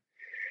to them,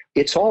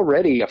 it's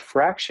already a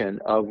fraction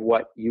of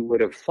what you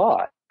would have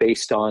thought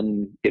based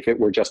on if it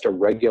were just a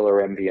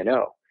regular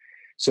MVNO.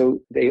 So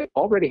they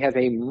already have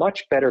a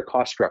much better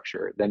cost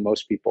structure than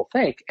most people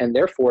think, and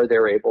therefore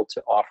they're able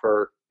to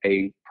offer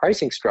a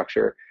pricing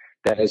structure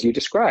that, as you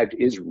described,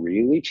 is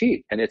really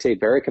cheap, and it's a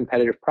very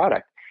competitive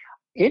product.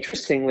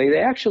 Interestingly, they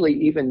actually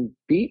even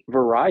beat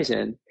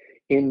Verizon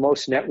in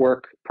most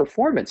network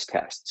performance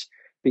tests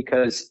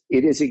because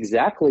it is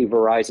exactly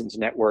Verizon's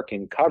network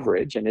in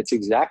coverage and it's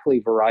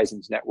exactly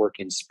Verizon's network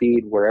in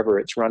speed wherever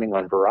it's running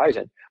on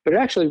Verizon, but it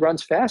actually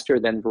runs faster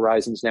than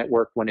Verizon's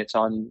network when it's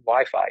on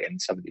Wi-Fi in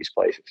some of these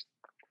places.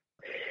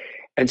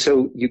 And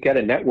so you get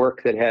a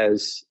network that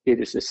it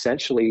is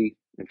essentially,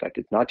 in fact,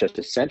 it's not just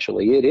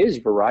essentially, it is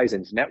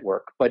Verizon's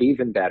network, but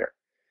even better.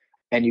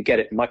 And you get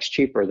it much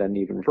cheaper than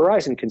even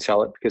Verizon can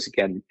sell it because,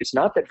 again, it's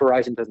not that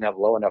Verizon doesn't have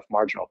low enough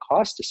marginal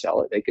cost to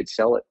sell it. They could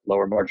sell it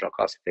lower marginal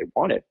cost if they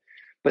wanted,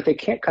 but they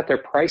can't cut their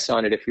price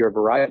on it. If you're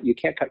Verizon, you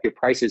can't cut your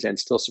prices and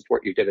still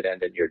support your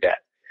dividend and your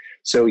debt.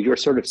 So you're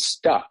sort of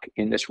stuck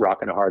in this rock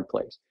and a hard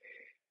place.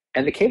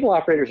 And the cable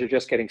operators are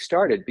just getting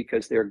started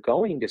because they're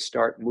going to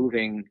start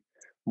moving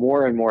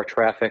more and more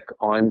traffic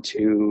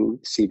onto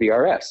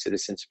CBRS,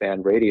 citizen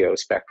band radio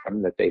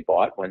spectrum that they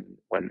bought when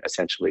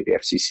essentially the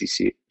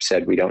FCC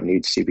said we don't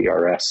need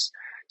CBRS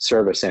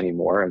service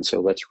anymore. And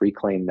so let's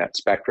reclaim that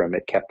spectrum.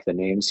 It kept the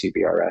name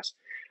CBRS,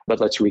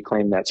 but let's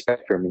reclaim that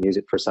spectrum and use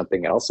it for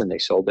something else. And they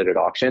sold it at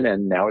auction,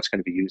 and now it's going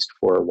to be used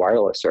for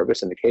wireless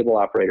service. And the cable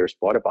operators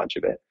bought a bunch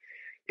of it.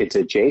 It's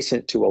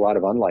adjacent to a lot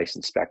of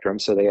unlicensed spectrum.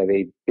 So they have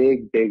a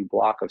big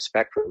block of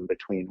spectrum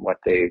between what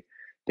they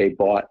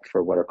bought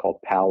for what are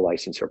called PAL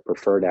license or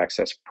preferred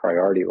access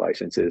priority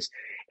licenses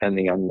and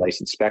the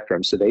unlicensed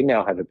spectrum. So they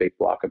now have a big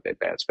block of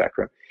mid-band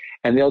spectrum.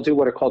 And they'll do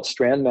what are called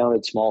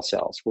strand-mounted small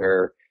cells,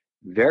 where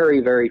very,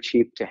 very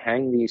cheap to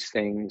hang these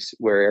things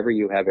wherever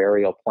you have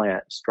aerial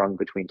plant strung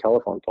between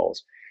telephone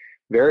poles.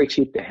 Very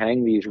cheap to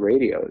hang these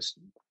radios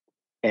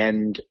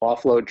and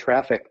offload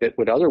traffic that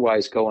would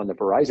otherwise go on the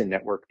Verizon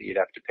network that you'd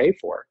have to pay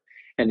for.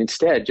 And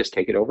instead, just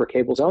take it over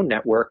cable's own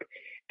network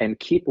and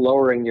keep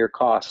lowering your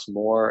costs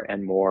more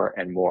and more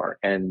and more.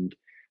 And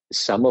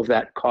some of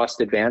that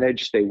cost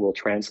advantage they will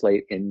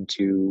translate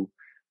into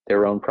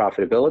their own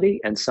profitability,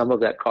 and some of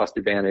that cost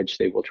advantage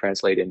they will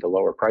translate into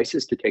lower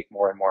prices to take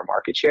more and more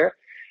market share.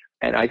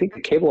 And I think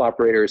the cable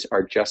operators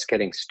are just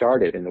getting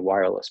started in the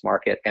wireless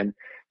market. And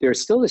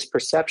there's still this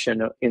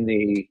perception in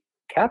the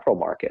capital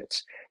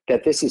markets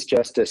that this is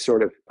just a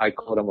sort of, I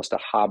call it almost a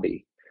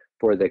hobby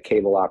for the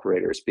cable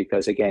operators,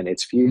 because again,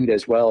 it's viewed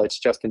as, well, it's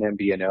just an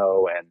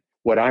MVNO. And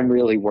what I'm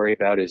really worried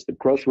about is the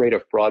growth rate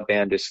of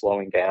broadband is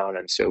slowing down.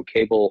 And so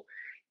cable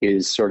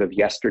is sort of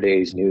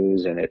yesterday's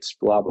news and it's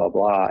blah, blah,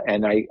 blah.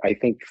 And I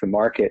think the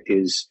market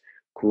is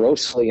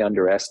grossly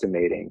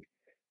underestimating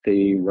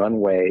the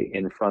runway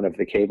in front of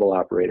the cable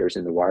operators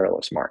in the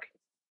wireless market.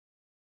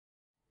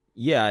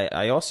 Yeah,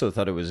 I also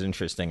thought it was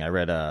interesting. I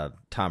read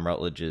Tom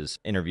Rutledge's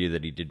interview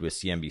that he did with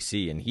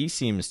CNBC, and he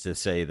seems to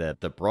say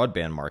that the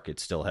broadband market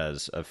still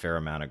has a fair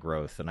amount of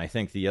growth. And I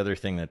think the other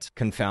thing that's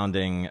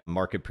confounding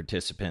market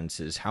participants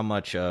is how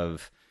much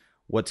of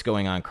what's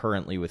going on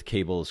currently with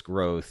cable's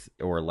growth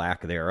or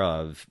lack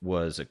thereof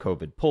was a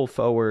COVID pull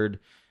forward.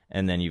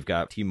 And then you've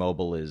got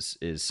T-Mobile is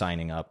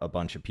signing up a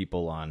bunch of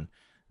people on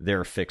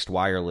their fixed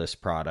wireless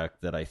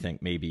product that I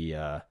think maybe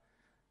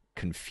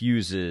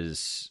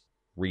confuses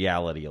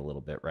reality a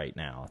little bit right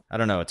now. I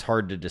don't know. It's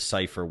hard to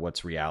decipher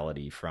what's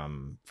reality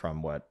from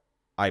what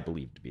I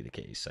believe to be the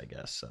case, I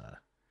guess.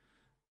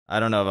 I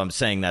don't know if I'm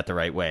saying that the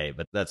right way,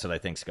 but that's what I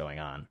think's going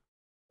on.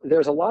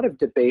 There's a lot of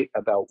debate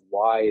about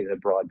why the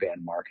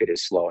broadband market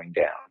is slowing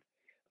down.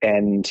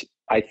 And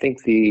I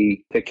think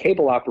the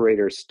cable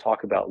operators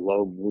talk about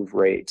low move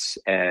rates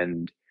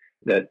and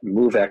that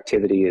move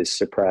activity is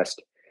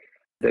suppressed.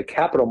 The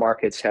capital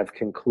markets have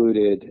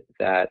concluded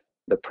that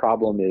the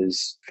problem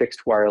is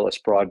fixed wireless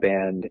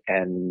broadband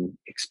and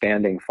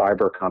expanding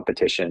fiber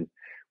competition.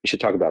 We should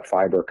talk about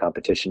fiber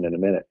competition in a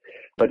minute,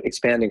 but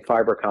expanding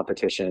fiber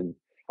competition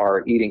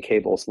are eating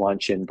cable's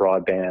lunch in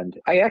broadband.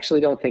 I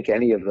actually don't think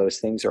any of those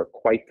things are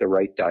quite the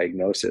right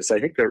diagnosis. I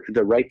think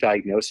the right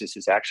diagnosis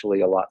is actually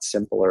a lot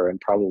simpler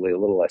and probably a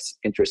little less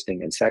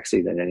interesting and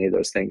sexy than any of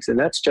those things. And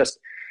that's just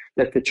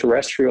that the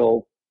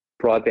terrestrial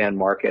broadband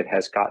market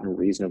has gotten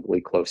reasonably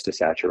close to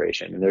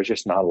saturation, and there's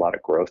just not a lot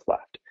of growth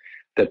left.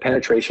 The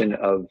penetration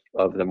of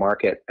the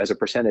market as a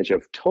percentage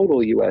of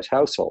total US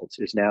households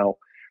is now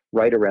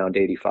right around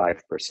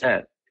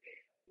 85%.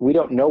 We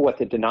don't know what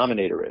the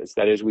denominator is.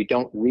 That is, we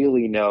don't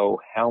really know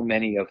how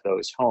many of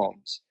those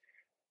homes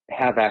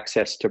have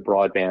access to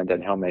broadband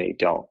and how many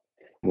don't.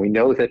 We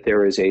know that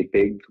there is a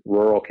big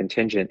rural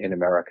contingent in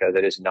America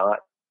that is not,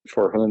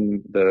 for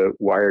whom the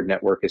wired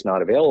network is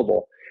not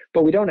available,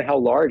 but we don't know how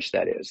large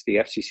that is. The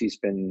FCC's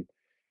been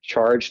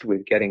charged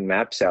with getting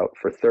maps out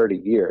for 30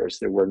 years,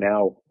 that we're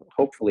now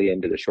hopefully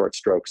into the short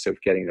strokes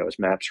of getting those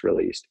maps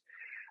released.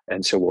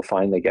 And so we'll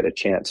finally get a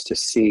chance to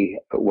see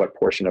what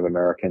portion of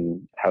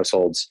American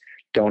households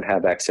don't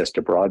have access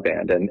to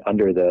broadband. And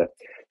under the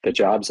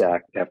Jobs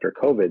Act after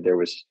COVID, there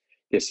was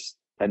this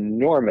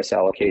enormous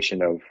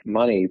allocation of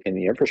money in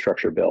the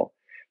infrastructure bill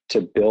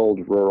to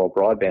build rural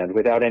broadband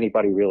without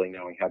anybody really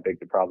knowing how big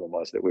the problem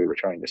was that we were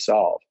trying to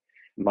solve.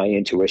 My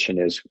intuition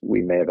is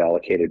we may have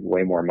allocated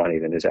way more money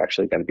than is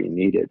actually going to be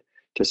needed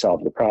to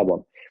solve the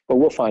problem. But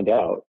we'll find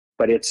out.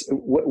 But it's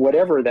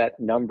whatever that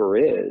number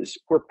is,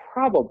 we're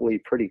probably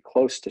pretty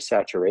close to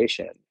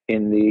saturation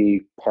in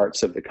the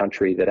parts of the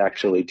country that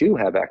actually do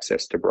have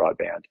access to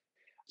broadband,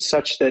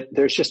 such that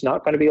there's just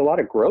not going to be a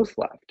lot of growth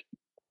left.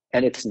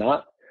 And it's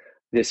not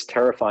this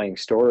terrifying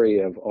story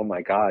of, oh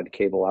my God,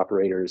 cable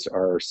operators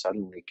are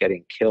suddenly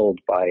getting killed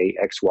by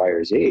X, Y,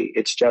 or Z.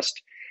 It's just,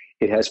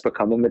 it has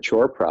become a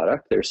mature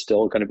product. There's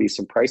still going to be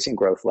some pricing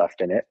growth left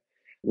in it,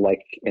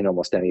 like in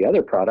almost any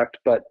other product,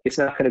 but it's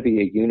not going to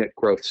be a unit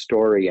growth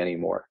story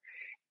anymore.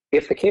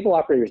 If the cable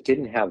operators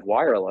didn't have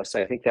wireless,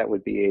 I think that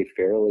would be a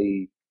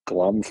fairly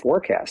glum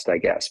forecast, I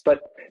guess.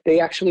 But they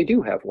actually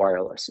do have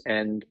wireless.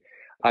 And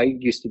I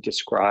used to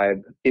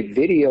describe if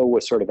video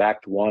was sort of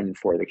act one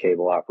for the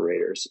cable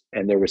operators.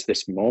 And there was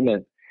this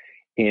moment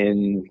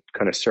in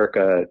kind of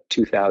circa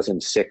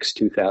 2006,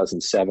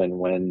 2007,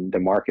 when the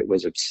market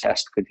was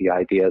obsessed with the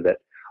idea that,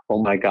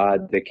 oh my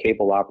God, the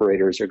cable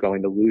operators are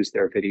going to lose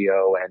their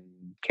video and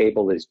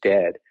cable is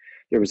dead.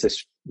 There was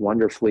this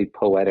wonderfully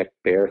poetic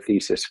bear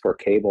thesis for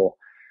cable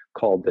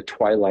called The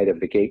Twilight of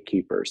the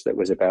Gatekeepers that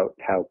was about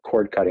how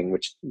cord cutting,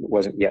 which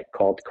wasn't yet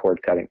called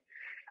cord cutting,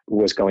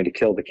 was going to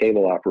kill the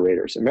cable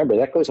operators. And remember,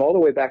 that goes all the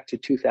way back to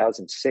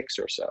 2006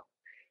 or so.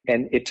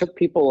 And it took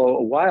people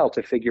a while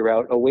to figure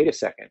out, oh, wait a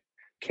second.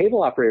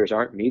 Cable operators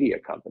aren't media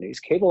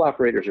companies. Cable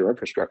operators are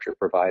infrastructure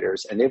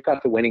providers, and they've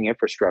got the winning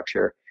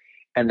infrastructure.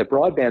 And the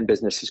broadband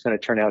business is going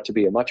to turn out to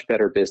be a much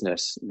better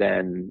business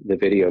than the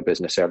video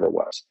business ever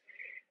was.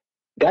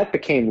 That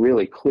became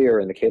really clear,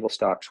 and the cable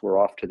stocks were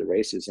off to the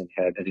races and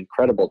had an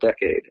incredible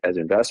decade as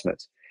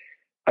investments.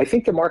 I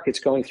think the market's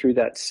going through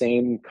that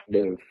same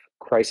kind of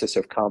crisis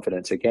of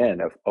confidence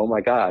again of, oh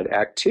my God,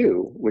 Act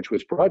Two, which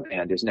was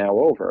broadband, is now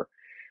over.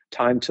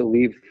 Time to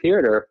leave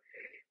theater,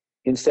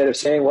 instead of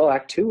saying, well,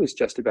 Act Two is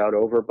just about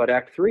over, but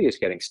Act Three is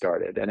getting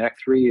started, and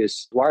Act Three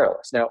is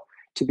wireless. Now,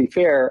 to be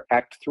fair,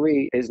 Act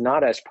 3 is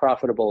not as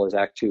profitable as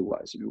Act 2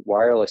 was.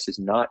 Wireless is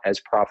not as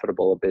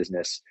profitable a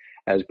business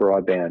as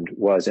broadband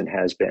was and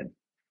has been.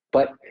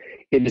 But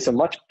it is a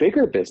much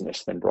bigger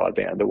business than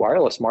broadband. The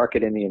wireless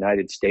market in the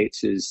United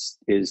States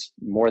is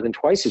more than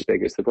twice as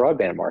big as the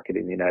broadband market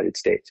in the United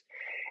States.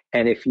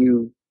 And if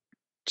you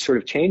sort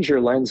of change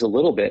your lens a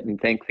little bit and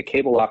think the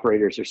cable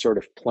operators are sort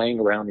of playing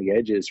around the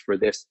edges for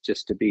this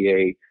just to be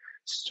a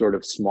sort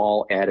of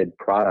small added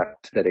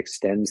product that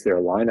extends their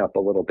lineup a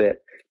little bit,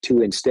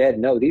 to instead,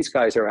 no, these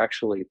guys are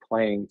actually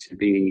playing to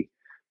be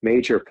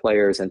major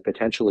players and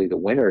potentially the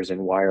winners in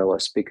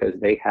wireless because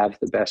they have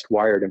the best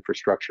wired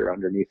infrastructure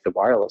underneath the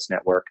wireless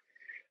network,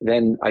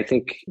 then I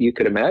think you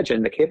could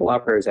imagine the cable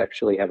operators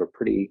actually have a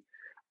pretty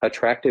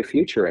attractive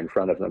future in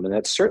front of them. And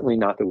that's certainly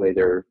not the way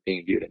they're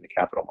being viewed in the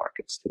capital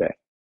markets today.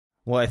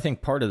 Well, I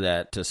think part of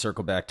that, to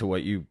circle back to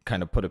what you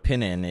kind of put a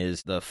pin in,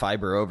 is the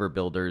fiber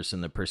overbuilders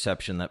and the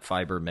perception that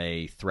fiber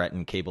may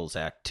threaten cable's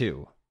Act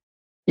 2.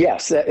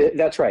 Yes,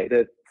 that's right.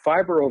 The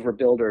fiber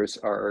overbuilders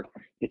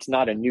it's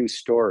not a new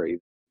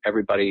story.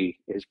 Everybody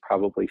is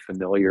probably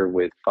familiar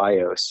with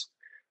Fios.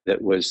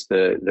 That was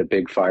the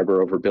big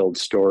fiber overbuild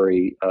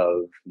story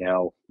of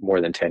now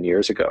more than 10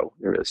 years ago.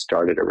 It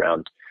started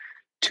around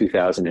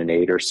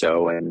 2008 or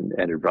so and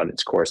had run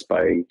its course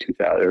by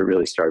 2000. It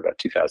really started about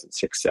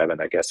 2006, 7,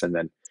 I guess, and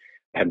then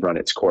had run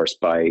its course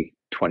by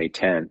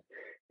 2010.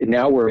 And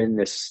now we're in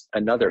this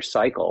another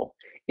cycle,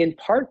 in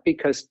part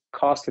because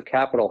cost of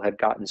capital had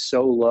gotten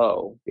so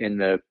low in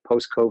the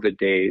post-COVID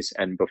days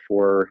and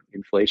before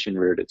inflation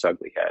reared its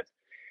ugly head,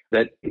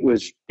 that it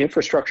was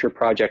infrastructure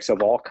projects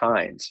of all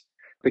kinds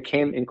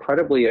became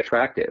incredibly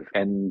attractive.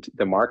 And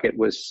the market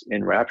was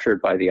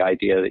enraptured by the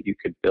idea that you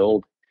could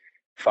build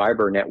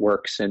fiber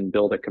networks and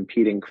build a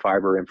competing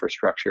fiber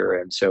infrastructure.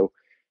 And so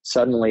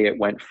Suddenly it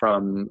went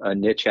from a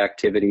niche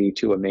activity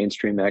to a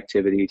mainstream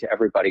activity to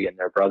everybody and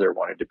their brother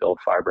wanted to build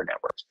fiber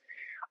networks.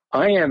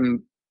 I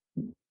am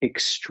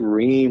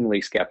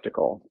extremely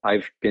skeptical.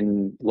 I've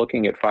been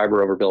looking at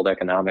fiber overbuild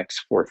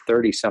economics for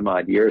 30 some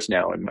odd years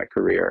now in my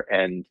career,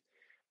 and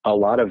a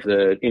lot of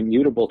the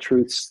immutable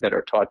truths that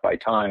are taught by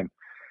time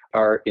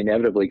are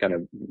inevitably going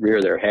to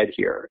rear their head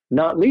here,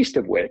 not least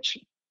of which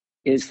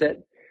is that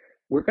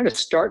we're going to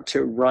start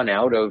to run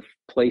out of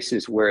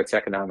places where it's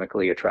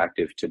economically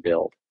attractive to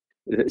build.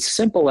 The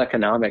simple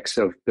economics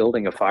of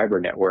building a fiber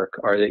network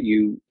are that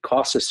you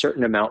cost a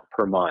certain amount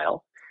per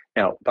mile.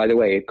 Now, by the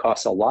way, it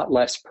costs a lot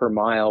less per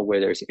mile where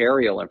there's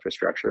aerial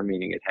infrastructure,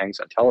 meaning it hangs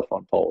on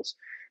telephone poles,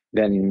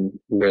 than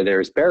where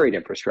there's buried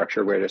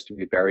infrastructure where it has to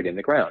be buried in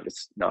the ground.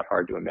 It's not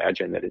hard to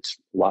imagine that it's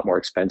a lot more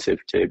expensive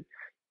to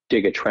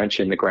dig a trench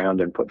in the ground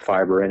and put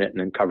fiber in it and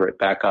then cover it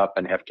back up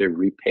and have to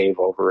repave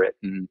over it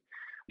and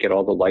get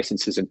all the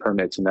licenses and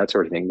permits and that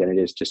sort of thing than it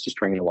is just to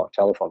string it along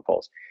telephone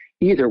poles.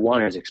 Either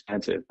one is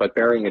expensive, but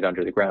burying it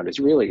under the ground is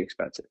really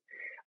expensive.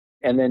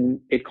 And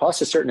then it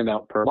costs a certain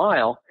amount per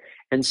mile.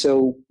 And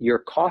so your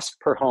cost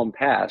per home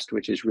passed,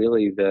 which is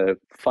really the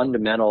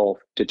fundamental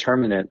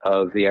determinant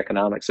of the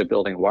economics of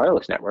building a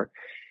wireless network,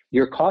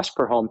 your cost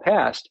per home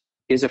passed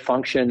is a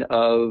function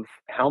of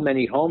how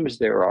many homes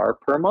there are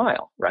per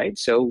mile, right?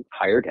 So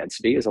higher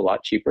density is a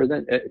lot cheaper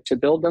to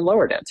build than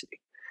lower density.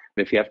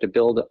 If you have to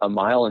build a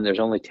mile and there's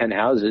only 10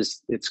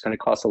 houses, it's going to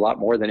cost a lot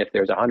more than if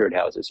there's 100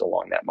 houses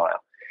along that mile.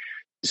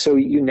 So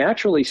you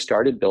naturally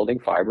started building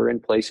fiber in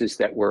places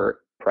that were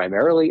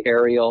primarily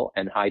aerial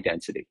and high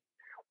density.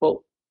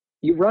 Well,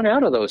 you run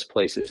out of those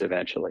places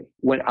eventually.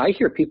 When I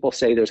hear people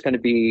say there's going to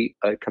be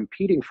a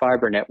competing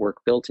fiber network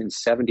built in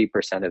 70%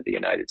 of the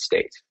United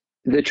States,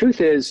 the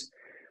truth is,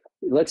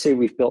 let's say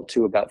we've built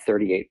to about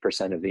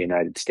 38% of the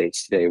United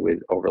States today with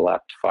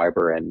overlapped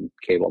fiber and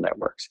cable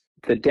networks.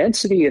 The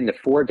density in the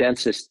four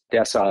densest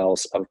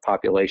deciles of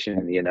population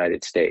in the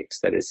United States,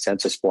 that is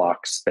census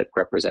blocks that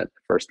represent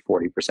the first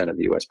 40% of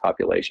the US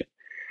population,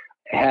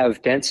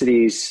 have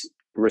densities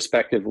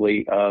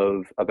respectively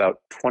of about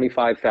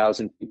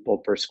 25,000 people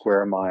per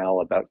square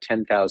mile, about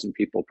 10,000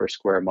 people per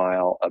square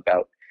mile,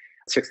 about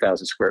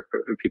 6,000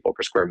 people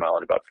per square mile,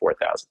 and about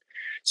 4,000.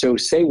 So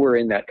say we're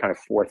in that kind of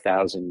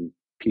 4,000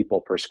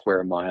 people per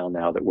square mile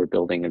now that we're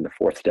building in the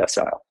fourth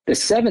decile. The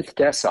seventh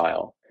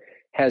decile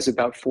has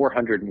about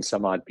 400 and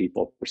some odd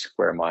people per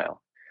square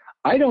mile.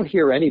 I don't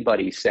hear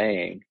anybody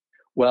saying,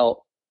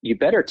 well, you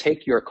better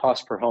take your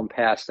cost per home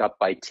passed up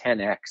by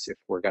 10x if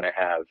we're going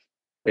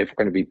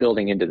to be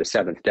building into the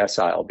seventh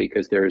decile,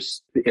 because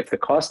if the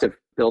cost of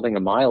building a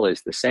mile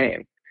is the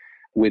same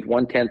with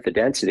 1/10 the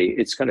density,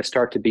 it's going to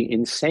start to be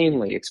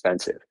insanely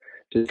expensive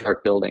to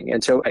start building.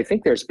 And so I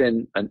think there's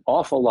been an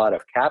awful lot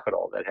of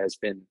capital that has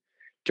been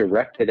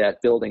directed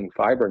at building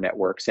fiber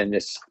networks, and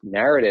this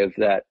narrative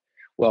that,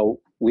 well,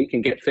 we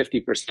can get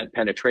 50%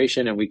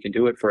 penetration and we can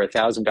do it for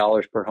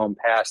 $1,000 per home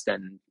passed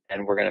and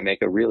we're going to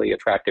make a really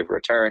attractive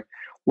return.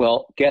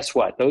 Well, guess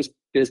what? Those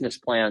business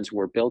plans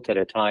were built at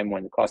a time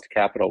when the cost of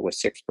capital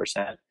was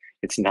 6%.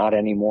 It's not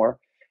anymore.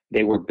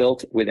 They were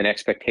built with an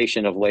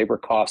expectation of labor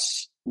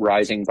costs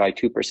rising by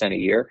 2% a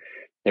year.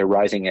 They're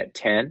rising at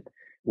 10,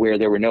 where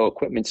there were no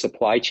equipment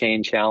supply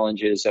chain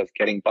challenges of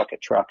getting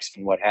bucket trucks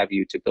and what have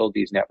you to build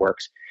these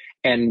networks.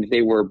 And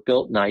they were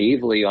built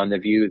naively on the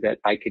view that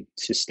I could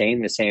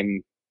sustain the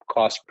same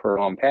cost per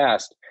home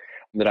passed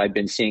that I've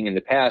been seeing in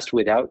the past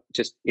without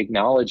just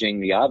acknowledging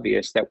the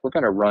obvious that we're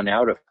going to run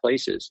out of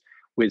places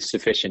with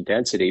sufficient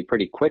density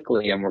pretty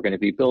quickly, and we're going to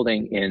be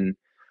building in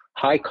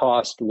high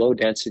cost, low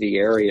density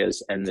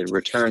areas, and the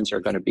returns are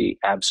going to be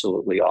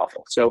absolutely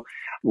awful. So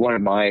one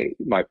of my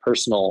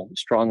personal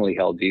strongly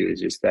held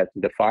views is that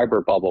the fiber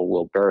bubble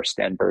will burst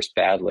and burst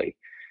badly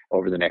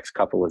over the next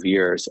couple of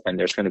years, and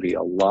there's going to be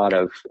a lot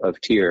of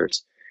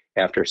tears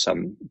after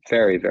some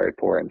very, very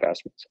poor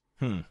investments.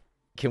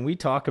 Can we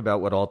talk about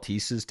what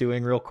Altice is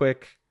doing real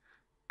quick?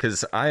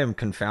 Because I am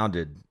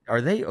confounded. Are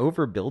they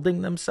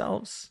overbuilding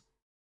themselves?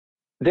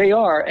 They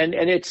are, and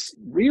it's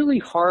really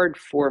hard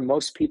for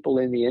most people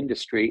in the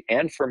industry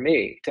and for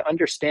me to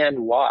understand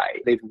why.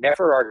 They've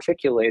never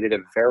articulated a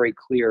very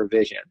clear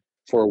vision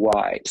for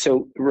why.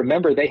 So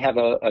remember, they have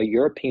a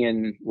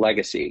European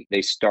legacy.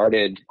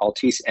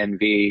 Altice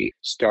NV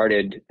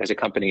started as a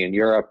company in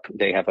Europe.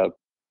 They have a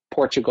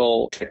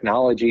Portugal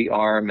technology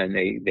arm, and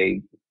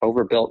they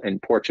overbuilt in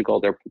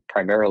Portugal. They're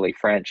primarily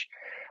French,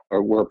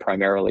 or were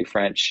primarily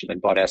French, and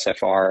bought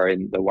SFR,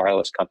 and the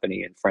wireless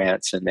company in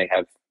France, and they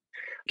have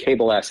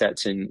cable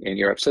assets in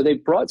Europe. So they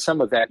brought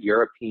some of that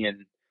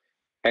European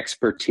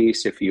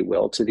expertise, if you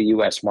will, to the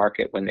US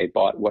market when they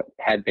bought what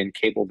had been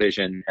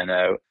Cablevision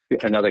and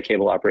another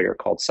cable operator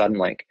called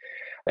Suddenlink,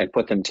 and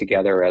put them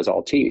together as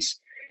Altice,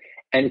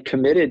 and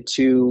committed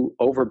to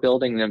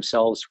overbuilding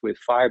themselves with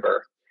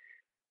fiber.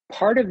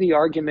 Part of the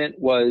argument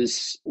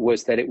was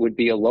that it would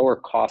be a lower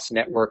cost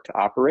network to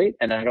operate,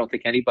 and I don't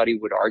think anybody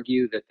would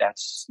argue that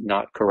that's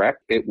not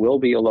correct. It will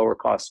be a lower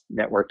cost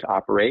network to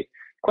operate.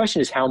 The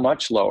question is, how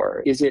much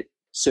lower? Is it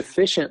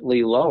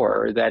sufficiently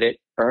lower that it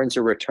earns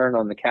a return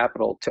on the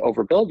capital to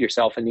overbuild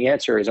yourself? And the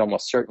answer is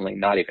almost certainly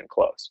not even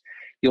close.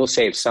 You'll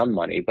save some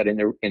money, but in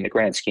the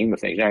grand scheme of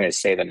things, you're not going to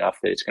save enough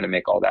that it's going to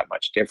make all that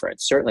much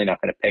difference. Certainly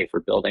not going to pay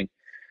for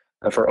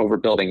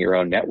overbuilding your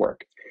own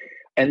network.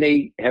 And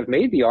they have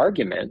made the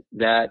argument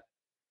that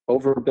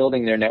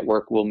overbuilding their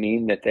network will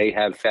mean that they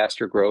have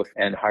faster growth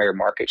and higher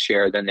market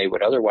share than they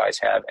would otherwise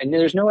have. And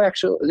there's no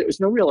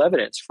real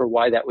evidence for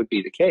why that would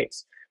be the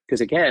case.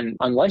 Because again,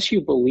 unless you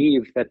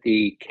believe that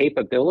the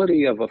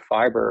capability of a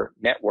fiber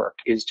network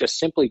is just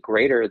simply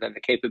greater than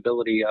the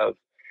capability of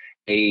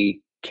a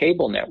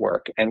cable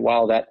network, and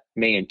while that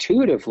may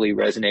intuitively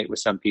resonate with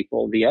some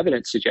people, the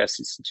evidence suggests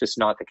it's just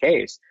not the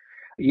case.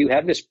 You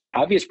have this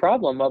obvious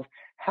problem of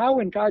how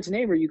in God's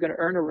name are you going to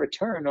earn a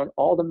return on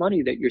all the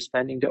money that you're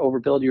spending to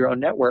overbuild your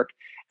own network?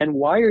 And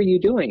why are you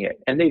doing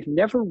it? And they've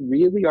never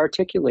really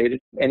articulated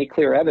any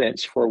clear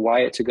evidence for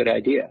why it's a good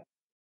idea.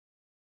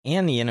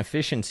 And the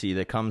inefficiency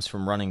that comes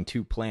from running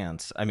two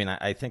plants. I mean,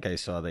 I think I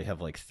saw they have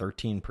like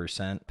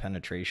 13%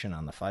 penetration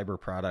on the fiber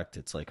product.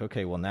 It's like,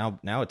 okay, well,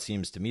 now it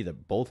seems to me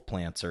that both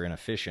plants are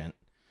inefficient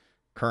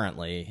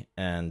currently.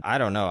 And I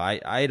don't know.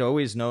 I'd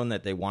always known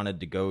that they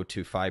wanted to go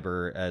to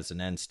fiber as an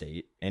end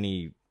state.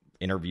 Any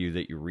interview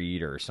that you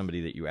read or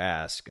somebody that you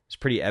ask, it's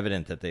pretty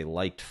evident that they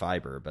liked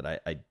fiber, but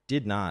I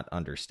did not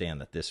understand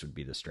that this would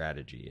be the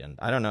strategy. And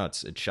I don't know,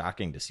 it's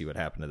shocking to see what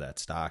happened to that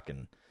stock.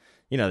 And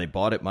they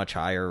bought it much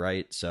higher,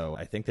 right? So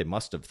I think they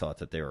must have thought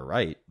that they were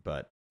right,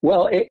 but...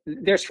 Well,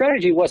 their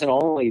strategy wasn't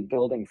only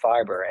building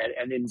fiber,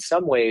 and in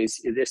some ways,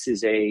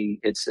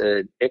 it's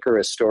a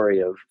Icarus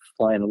story of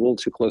flying a little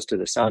too close to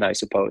the sun, I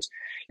suppose.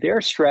 Their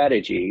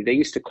strategy, they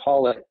used to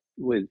call it,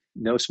 with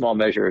no small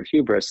measure of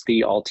hubris,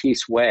 the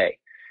Altice way,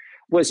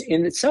 was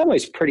in some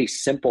ways pretty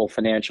simple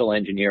financial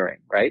engineering,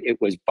 right? It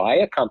was buy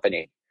a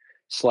company,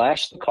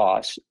 slash the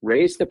costs,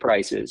 raise the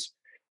prices,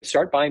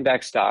 start buying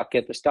back stock,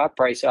 get the stock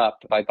price up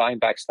by buying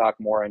back stock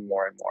more and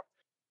more and more.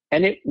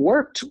 And it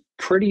worked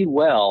pretty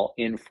well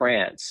in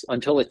France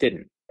until it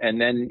didn't. And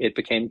then it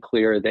became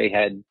clear they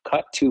had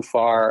cut too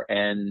far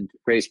and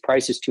raised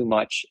prices too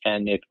much,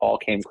 and it all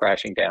came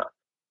crashing down.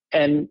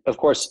 And of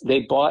course,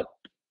 they bought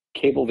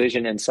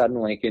Cablevision and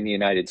Suddenlink in the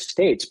United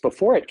States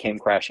before it came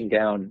crashing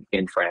down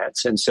in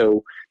France. And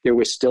so there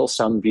was still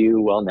some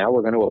view, well, now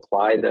we're going to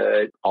apply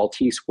the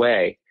Altice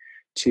way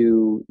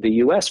to the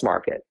US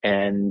market.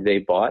 And they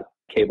bought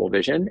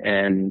Cablevision,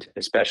 and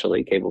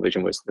especially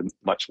Cablevision was the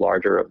much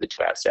larger of the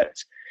two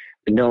assets.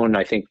 Known,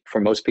 I think, for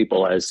most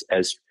people as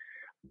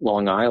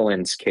Long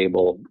Island's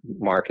cable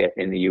market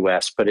in the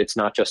US, but it's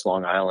not just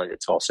Long Island,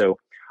 it's also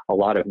a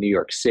lot of New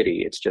York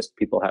City. It's just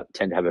people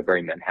tend to have a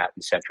very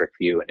Manhattan-centric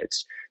view, and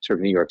it's sort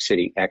of New York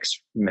City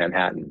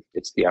ex-Manhattan.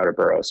 It's the outer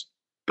boroughs.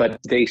 But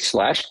they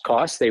slashed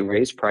costs, they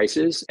raised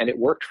prices, and it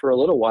worked for a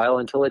little while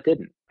until it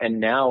didn't. And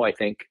now I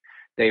think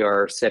they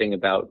are setting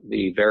about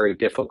the very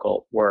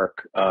difficult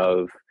work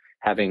of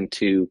having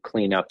to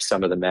clean up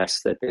some of the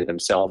mess that they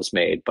themselves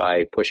made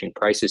by pushing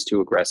prices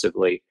too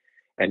aggressively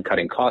and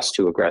cutting costs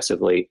too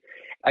aggressively.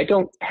 I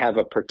don't have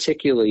a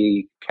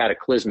particularly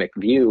cataclysmic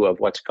view of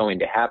what's going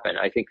to happen.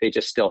 I think they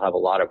just still have a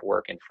lot of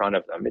work in front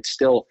of them. It's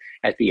still,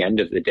 at the end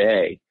of the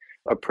day,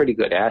 a pretty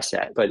good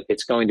asset, but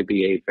it's going to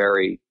be a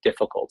very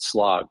difficult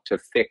slog to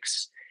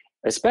fix,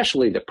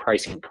 especially the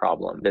pricing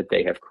problem that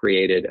they have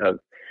created.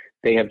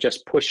 They have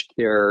just pushed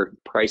their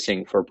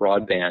pricing for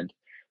broadband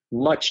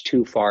much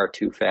too far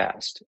too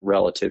fast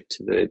relative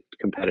to the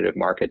competitive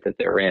market that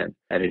they're in.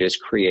 And it has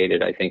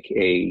created, I think,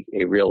 a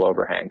real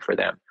overhang for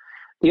them.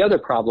 The other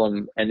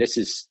problem, and this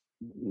is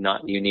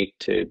not unique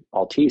to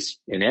Altice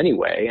in any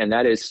way, and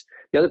that is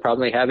the other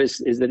problem they have is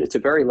that it's a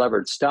very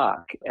levered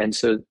stock. And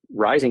so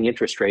rising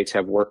interest rates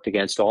have worked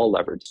against all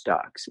levered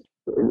stocks.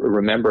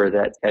 Remember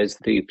that as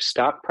the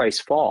stock price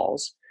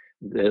falls,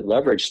 the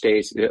leverage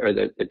stays, or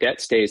the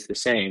debt stays the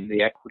same.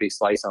 The equity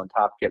slice on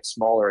top gets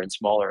smaller and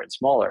smaller and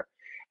smaller.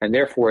 And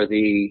therefore,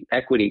 the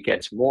equity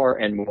gets more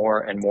and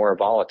more and more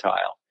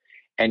volatile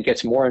and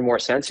gets more and more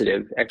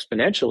sensitive,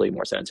 exponentially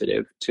more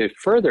sensitive to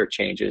further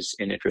changes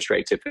in interest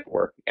rates if it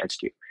work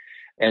against you.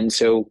 And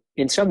so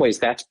in some ways,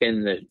 that's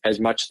been as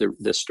much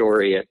the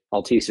story at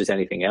Altice as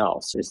anything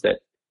else, is that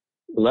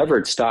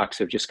levered stocks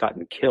have just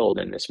gotten killed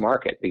in this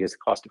market because the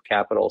cost of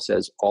capital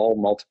says all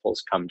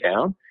multiples come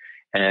down.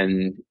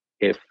 And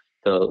if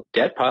the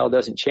debt pile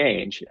doesn't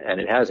change, and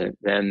it hasn't,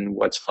 then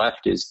what's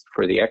left is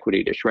for the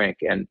equity to shrink.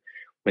 And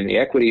when the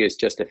equity is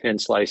just a thin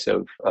slice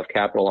of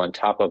capital on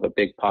top of a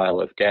big pile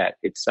of debt,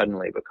 it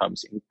suddenly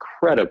becomes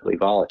incredibly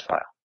volatile.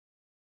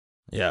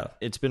 Yeah,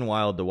 it's been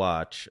wild to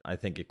watch. I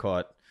think it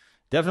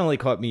definitely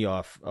caught me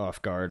off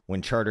guard.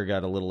 When Charter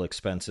got a little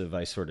expensive,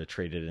 I sort of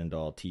traded into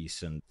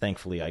Altice, and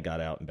thankfully I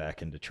got out and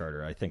back into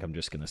Charter. I think I'm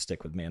just going to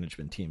stick with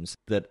management teams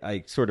that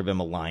I sort of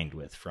am aligned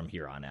with from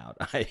here on out.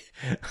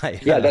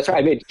 Yeah, that's right.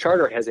 I mean,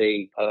 Charter has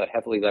a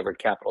heavily levered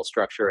capital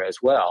structure as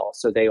well.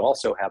 So they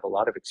also have a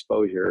lot of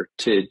exposure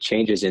to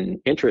changes in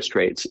interest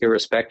rates,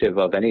 irrespective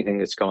of anything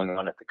that's going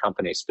on at the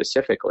company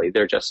specifically.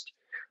 They're just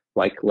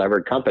like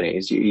levered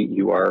companies.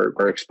 You are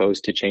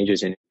exposed to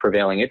changes in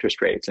prevailing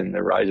interest rates, and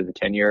the rise of the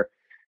 10-year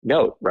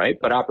note, right?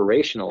 But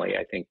operationally,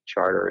 I think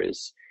Charter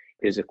is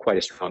quite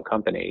a strong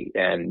company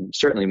and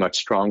certainly much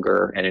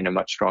stronger and in a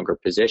much stronger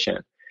position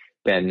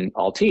than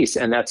Altice.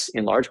 And that's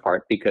in large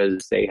part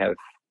because they have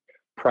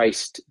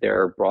priced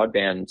their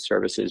broadband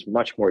services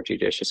much more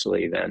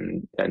judiciously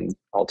than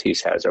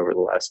Altice has over the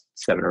last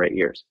 7 or 8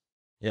 years.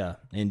 Yeah,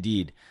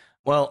 indeed.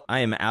 Well, I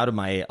am out of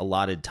my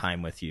allotted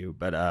time with you,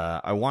 but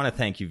I want to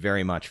thank you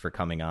very much for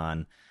coming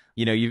on.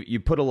 You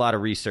put a lot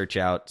of research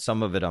out.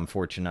 Some of it I'm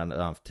fortunate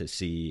enough to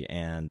see,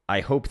 and I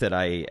hope that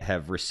I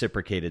have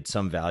reciprocated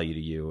some value to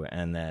you,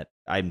 and that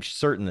I'm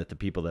certain that the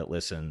people that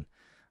listen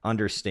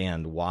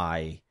understand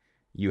why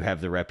you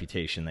have the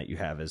reputation that you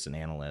have as an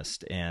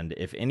analyst. And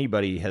if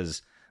anybody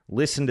has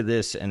listened to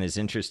this and is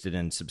interested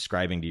in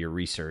subscribing to your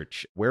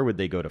research, where would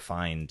they go to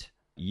find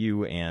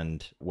you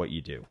and what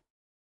you do?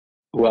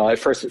 Well,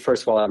 first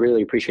of all, I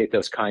really appreciate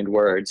those kind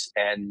words.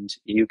 And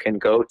you can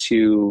go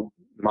to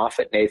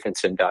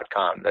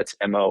MoffettNathanson.com. That's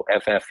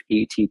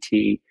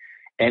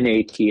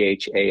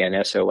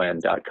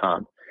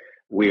MoffettNathanson.com.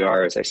 We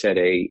are, as I said,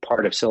 a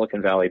part of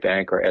Silicon Valley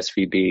Bank, or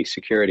SVB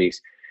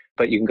Securities.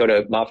 But you can go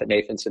to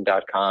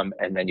MoffettNathanson.com,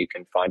 and then you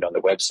can find on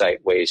the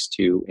website ways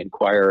to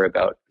inquire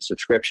about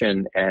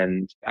subscription.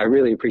 And I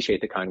really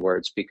appreciate the kind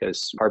words,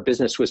 because our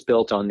business was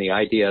built on the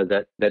idea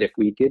that if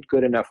we did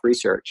good enough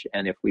research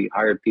and if we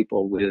hired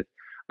people with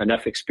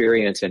enough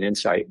experience and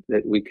insight,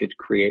 that we could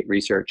create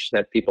research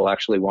that people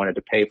actually wanted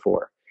to pay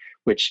for,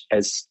 which,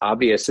 as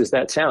obvious as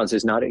that sounds,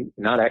 is not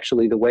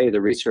actually the way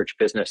the research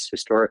business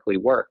historically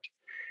worked.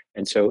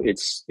 And so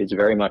it's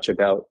very much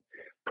about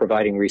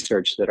providing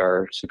research that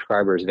our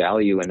subscribers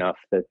value enough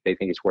that they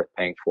think it's worth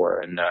paying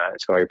for. And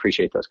so I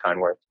appreciate those kind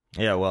words.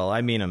 Yeah, well,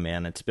 I mean them,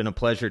 man. It's been a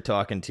pleasure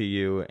talking to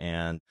you.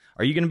 And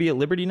are you going to be at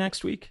Liberty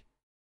next week?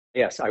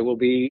 Yes, I will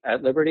be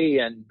at Liberty.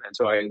 And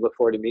so I look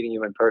forward to meeting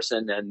you in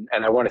person. And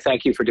I want to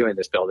thank you for doing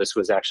this, Bill. It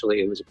was a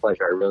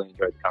pleasure. I really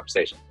enjoyed the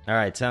conversation. All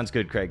right. Sounds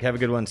good, Craig. Have a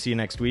good one. See you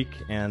next week,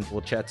 and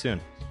we'll chat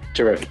soon.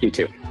 Terrific. You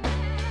too.